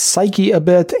Manchin's psyche a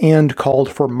bit and called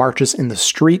for marches in the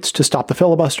streets to stop the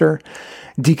filibuster.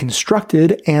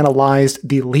 Deconstructed analyzed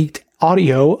the leaked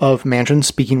audio of Manchin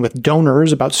speaking with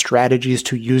donors about strategies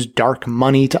to use dark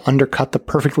money to undercut the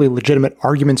perfectly legitimate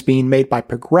arguments being made by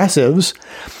progressives.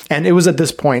 And it was at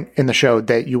this point in the show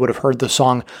that you would have heard the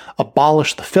song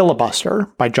Abolish the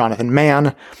Filibuster by Jonathan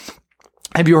Mann.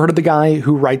 Have you heard of the guy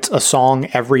who writes a song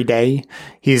every day?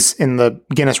 He's in the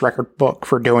Guinness Record book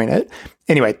for doing it.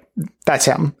 Anyway, that's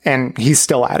him, and he's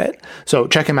still at it. So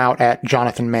check him out at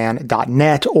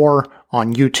jonathanmann.net or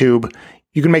on YouTube.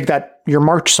 You can make that your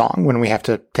march song when we have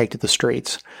to take to the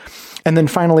streets. And then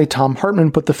finally, Tom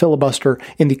Hartman put the filibuster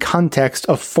in the context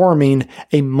of forming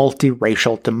a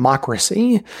multiracial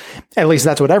democracy. At least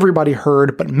that's what everybody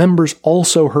heard, but members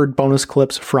also heard bonus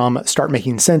clips from Start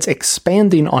Making Sense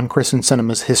expanding on Chris and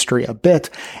Sinema's history a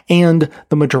bit, and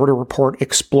the Majority Report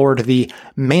explored the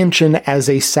Manchin as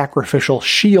a sacrificial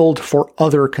shield for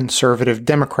other conservative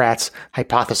Democrats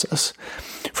hypothesis.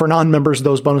 For non-members,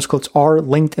 those bonus clips are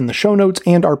linked in the show notes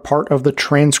and are part of the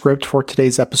transcript for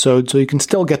today's episode, so you can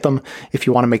still get them if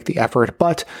you want to make the effort.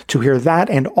 But to hear that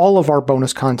and all of our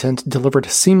bonus content delivered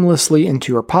seamlessly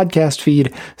into your podcast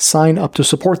feed, sign up to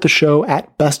support the show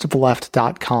at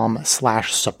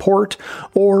bestoftheleft.com/support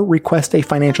or request a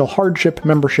financial hardship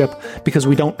membership because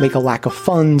we don't make a lack of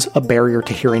funds a barrier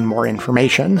to hearing more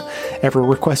information. Every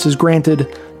request is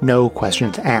granted, no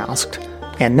questions asked.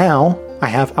 And now, I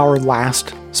have our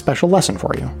last special lesson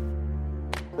for you.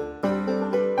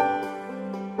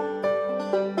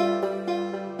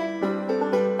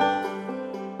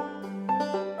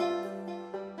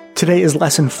 Today is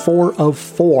lesson 4 of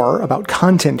 4 about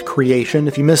content creation.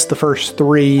 If you missed the first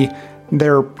 3,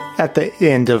 they're at the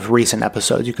end of recent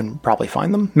episodes. You can probably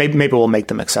find them. Maybe we'll make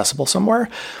them accessible somewhere.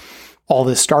 All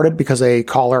this started because a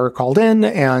caller called in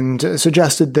and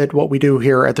suggested that what we do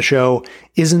here at the show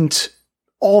isn't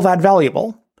all that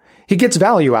valuable. He gets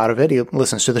value out of it. He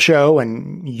listens to the show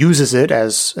and uses it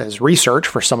as research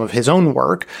for some of his own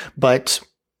work, but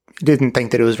didn't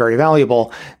think that it was very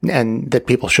valuable and that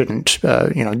people shouldn't,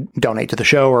 donate to the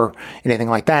show or anything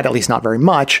like that, at least not very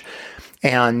much.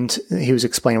 And he was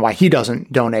explaining why he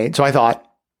doesn't donate. So I thought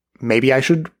maybe I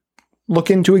should look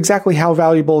into exactly how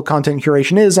valuable content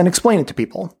curation is and explain it to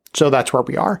people. So that's where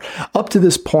we are. Up to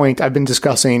this point, I've been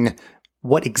discussing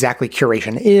what exactly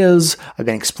curation is. I've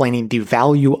been explaining the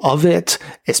value of it,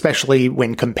 especially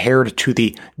when compared to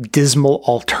the dismal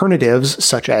alternatives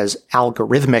such as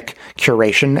algorithmic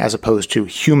curation as opposed to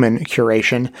human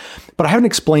curation. But I haven't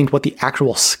explained what the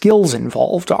actual skills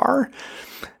involved are.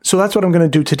 So that's what I'm going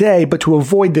to do today, but to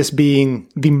avoid this being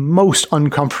the most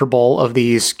uncomfortable of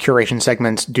these curation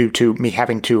segments due to me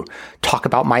having to talk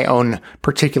about my own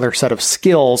particular set of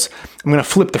skills, I'm going to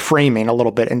flip the framing a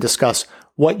little bit and discuss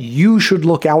what you should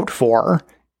look out for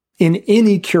in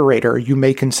any curator you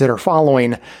may consider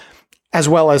following, as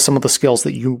well as some of the skills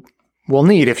that you will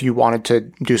need if you wanted to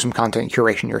do some content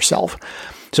curation yourself.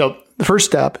 So the first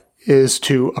step is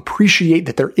to appreciate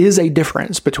that there is a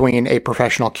difference between a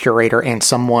professional curator and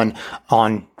someone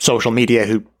on social media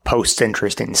who posts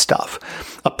interesting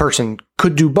stuff. A person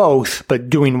could do both, but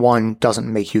doing one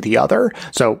doesn't make you the other.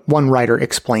 So one writer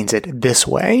explains it this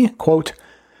way, quote,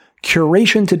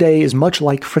 "Curation today is much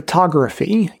like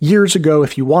photography. Years ago,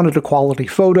 if you wanted a quality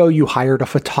photo, you hired a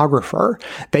photographer.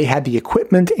 They had the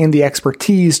equipment and the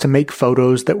expertise to make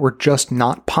photos that were just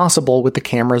not possible with the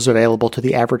cameras available to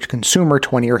the average consumer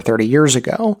 20 or 30 years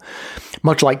ago.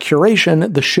 Much like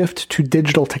curation, the shift to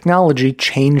digital technology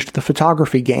changed the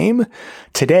photography game.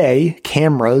 Today,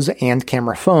 cameras and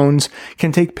camera phones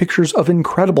can take pictures of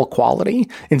incredible quality,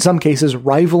 in some cases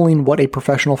rivaling what a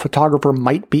professional photographer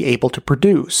might be able to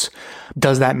produce.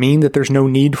 Does that mean that there's no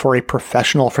need for a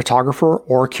professional photographer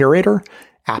or curator?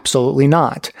 Absolutely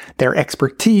not. Their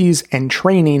expertise and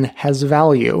training has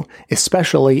value,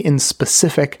 especially in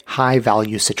specific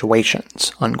high-value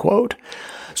situations," unquote.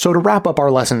 So to wrap up our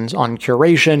lessons on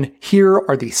curation, here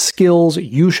are the skills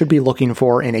you should be looking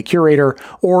for in a curator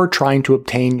or trying to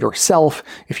obtain yourself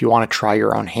if you want to try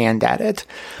your own hand at it.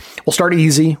 We'll start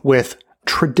easy with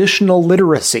traditional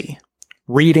literacy: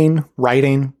 reading,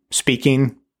 writing,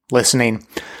 speaking, listening.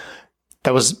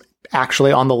 That was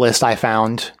actually on the list I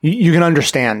found. You can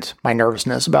understand my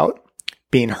nervousness about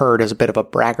being heard as a bit of a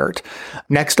braggart.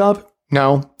 Next up,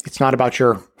 no, it's not about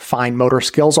your fine motor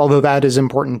skills, although that is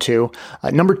important too.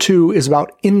 Number 2 is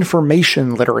about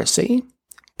information literacy.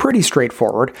 Pretty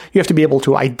straightforward. You have to be able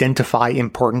to identify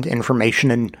important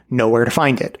information and know where to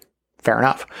find it. Fair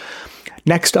enough.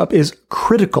 Next up is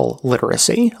critical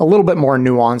literacy, a little bit more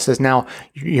nuanced, as now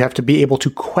you have to be able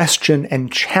to question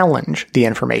and challenge the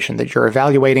information that you're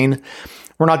evaluating.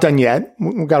 We're not done yet.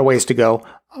 We've got a ways to go.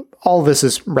 All of this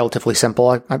is relatively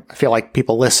simple. I feel like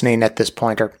people listening at this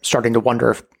point are starting to wonder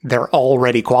if they're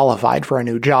already qualified for a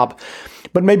new job,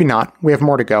 but maybe not. We have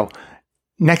more to go.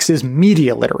 Next is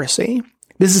media literacy.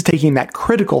 This is taking that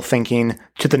critical thinking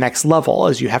to the next level,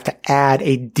 as you have to add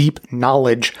a deep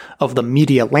knowledge of the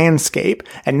media landscape,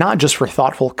 and not just for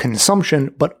thoughtful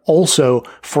consumption, but also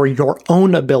for your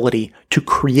own ability to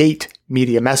create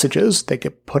media messages that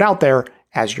get put out there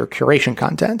as your curation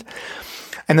content.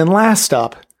 And then last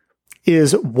up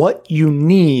is what you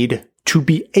need to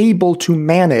be able to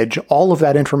manage all of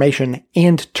that information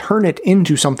and turn it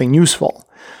into something useful.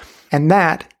 And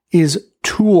that is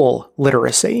tool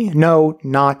literacy. No,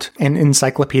 not an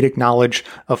encyclopedic knowledge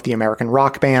of the American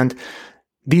rock band.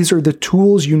 These are the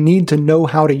tools you need to know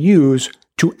how to use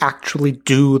to actually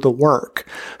do the work.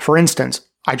 For instance,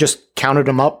 I just counted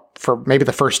them up for maybe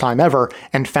the first time ever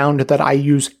and found that I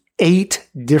use 8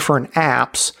 different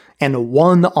apps and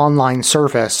 1 online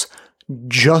service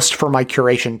just for my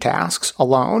curation tasks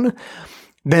alone.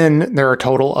 Then there are a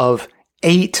total of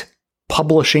 8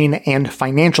 publishing and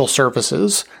financial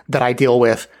services that I deal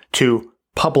with to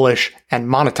publish and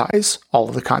monetize all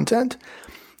of the content.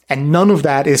 And none of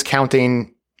that is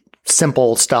counting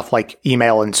simple stuff like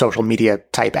email and social media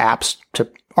type apps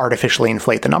to artificially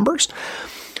inflate the numbers.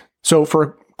 So for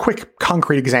a quick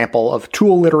concrete example of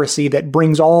tool literacy that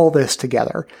brings all this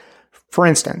together, for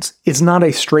instance, it's not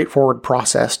a straightforward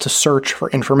process to search for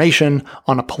information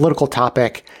on a political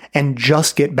topic and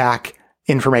just get back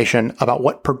information about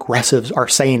what progressives are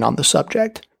saying on the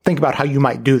subject. Think about how you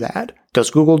might do that.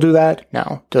 Does Google do that?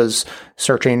 No. Does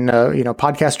searching,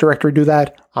 podcast directory do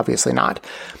that? Obviously not.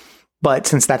 But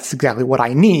since that's exactly what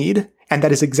I need, and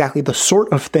that is exactly the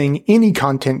sort of thing any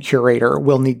content curator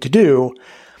will need to do,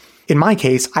 in my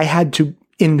case, I had to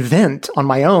invent on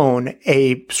my own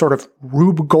a sort of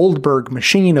Rube Goldberg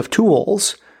machine of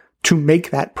tools to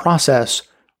make that process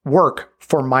work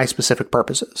for my specific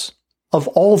purposes. Of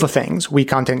all the things we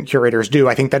content curators do,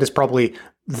 I think that is probably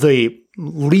the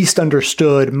least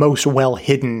understood, most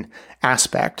well-hidden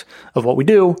aspect of what we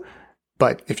do.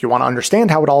 But if you want to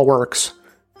understand how it all works,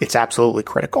 it's absolutely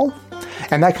critical.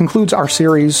 And that concludes our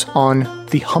series on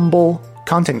the humble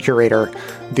content curator,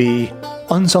 the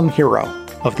unsung hero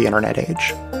of the internet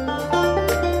age.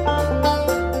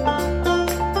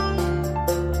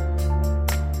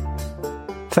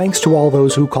 Thanks to all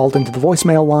those who called into the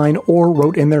voicemail line or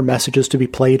wrote in their messages to be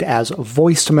played as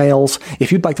voicemails.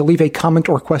 If you'd like to leave a comment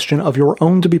or question of your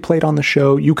own to be played on the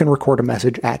show, you can record a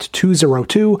message at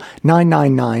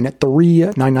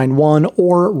 202-999-3991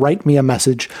 or write me a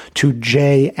message to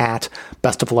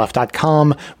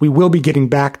j@bestofleft.com. We will be getting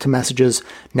back to messages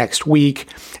next week.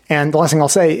 And the last thing I'll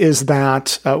say is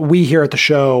that we here at the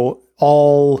show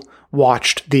all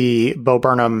watched the Bo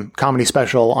Burnham comedy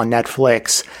special on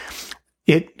Netflix.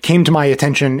 It came to my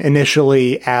attention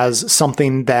initially as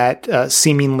something that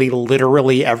seemingly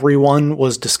literally everyone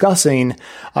was discussing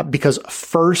because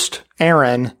first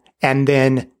Aaron and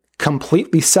then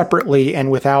completely separately and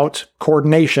without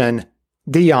coordination,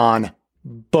 Dion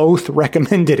both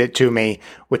recommended it to me,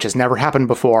 which has never happened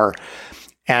before.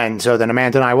 And so then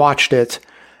Amanda and I watched it.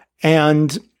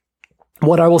 And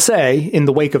what I will say in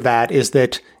the wake of that is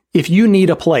that if you need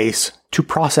a place to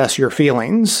process your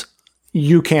feelings,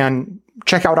 you can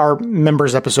check out our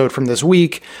members episode from this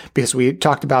week because we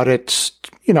talked about it,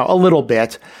 a little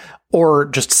bit, or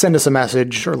just send us a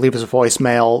message or leave us a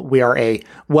voicemail. We are a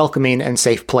welcoming and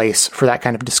safe place for that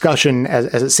kind of discussion,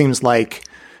 as it seems like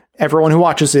everyone who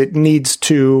watches it needs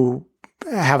to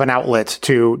have an outlet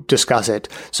to discuss it.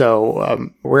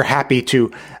 So we're happy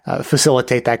to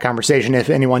facilitate that conversation if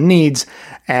anyone needs,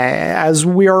 as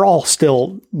we are all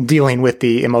still dealing with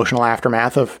the emotional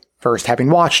aftermath of first having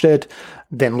watched it,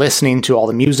 then listening to all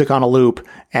the music on a loop,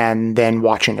 and then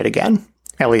watching it again.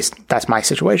 At least that's my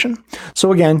situation.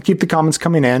 So again, keep the comments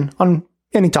coming in on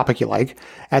any topic you like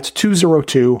at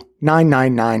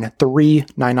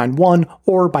 202-999-3991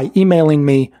 or by emailing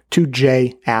me to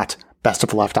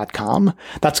j@bestofleft.com.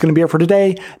 That's going to be it for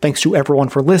today. Thanks to everyone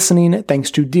for listening.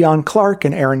 Thanks to Dion Clark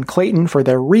and Aaron Clayton for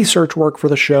their research work for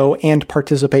the show and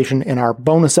participation in our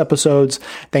bonus episodes.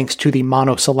 Thanks to the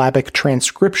monosyllabic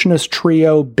transcriptionist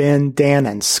trio, Ben, Dan,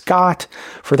 and Scott,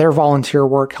 for their volunteer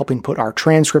work helping put our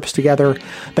transcripts together.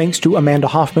 Thanks to Amanda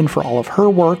Hoffman for all of her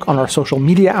work on our social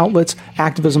media outlets,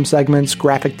 activism segments,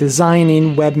 graphic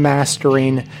designing,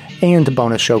 webmastering, and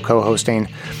bonus show co-hosting.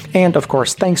 And of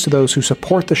course, thanks to those who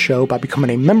support the show by becoming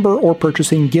a member or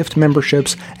purchasing gift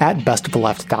memberships at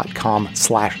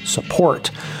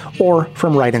bestofleft.com/support, or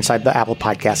from right inside the Apple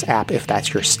Podcast app if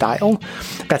that's your style.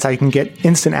 That's how you can get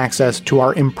instant access to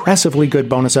our impressively good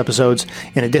bonus episodes,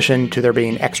 in addition to there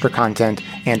being extra content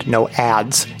and no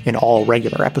ads in all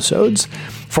regular episodes.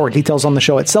 For details on the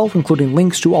show itself, including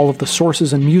links to all of the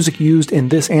sources and music used in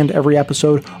this and every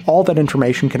episode, all that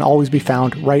information can always be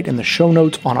found right in the show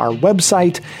notes on our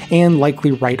website and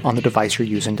likely right on the device you're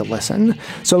using to listen.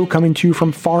 So coming to you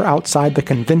from far outside the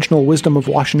conventional wisdom of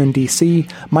Washington, D.C.,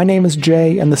 my name is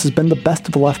Jay, and this has been the Best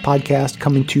of the Left podcast,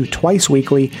 coming to you twice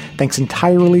weekly, thanks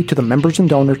entirely to the members and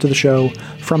donors to the show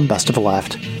from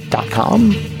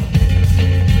bestoftheleft.com.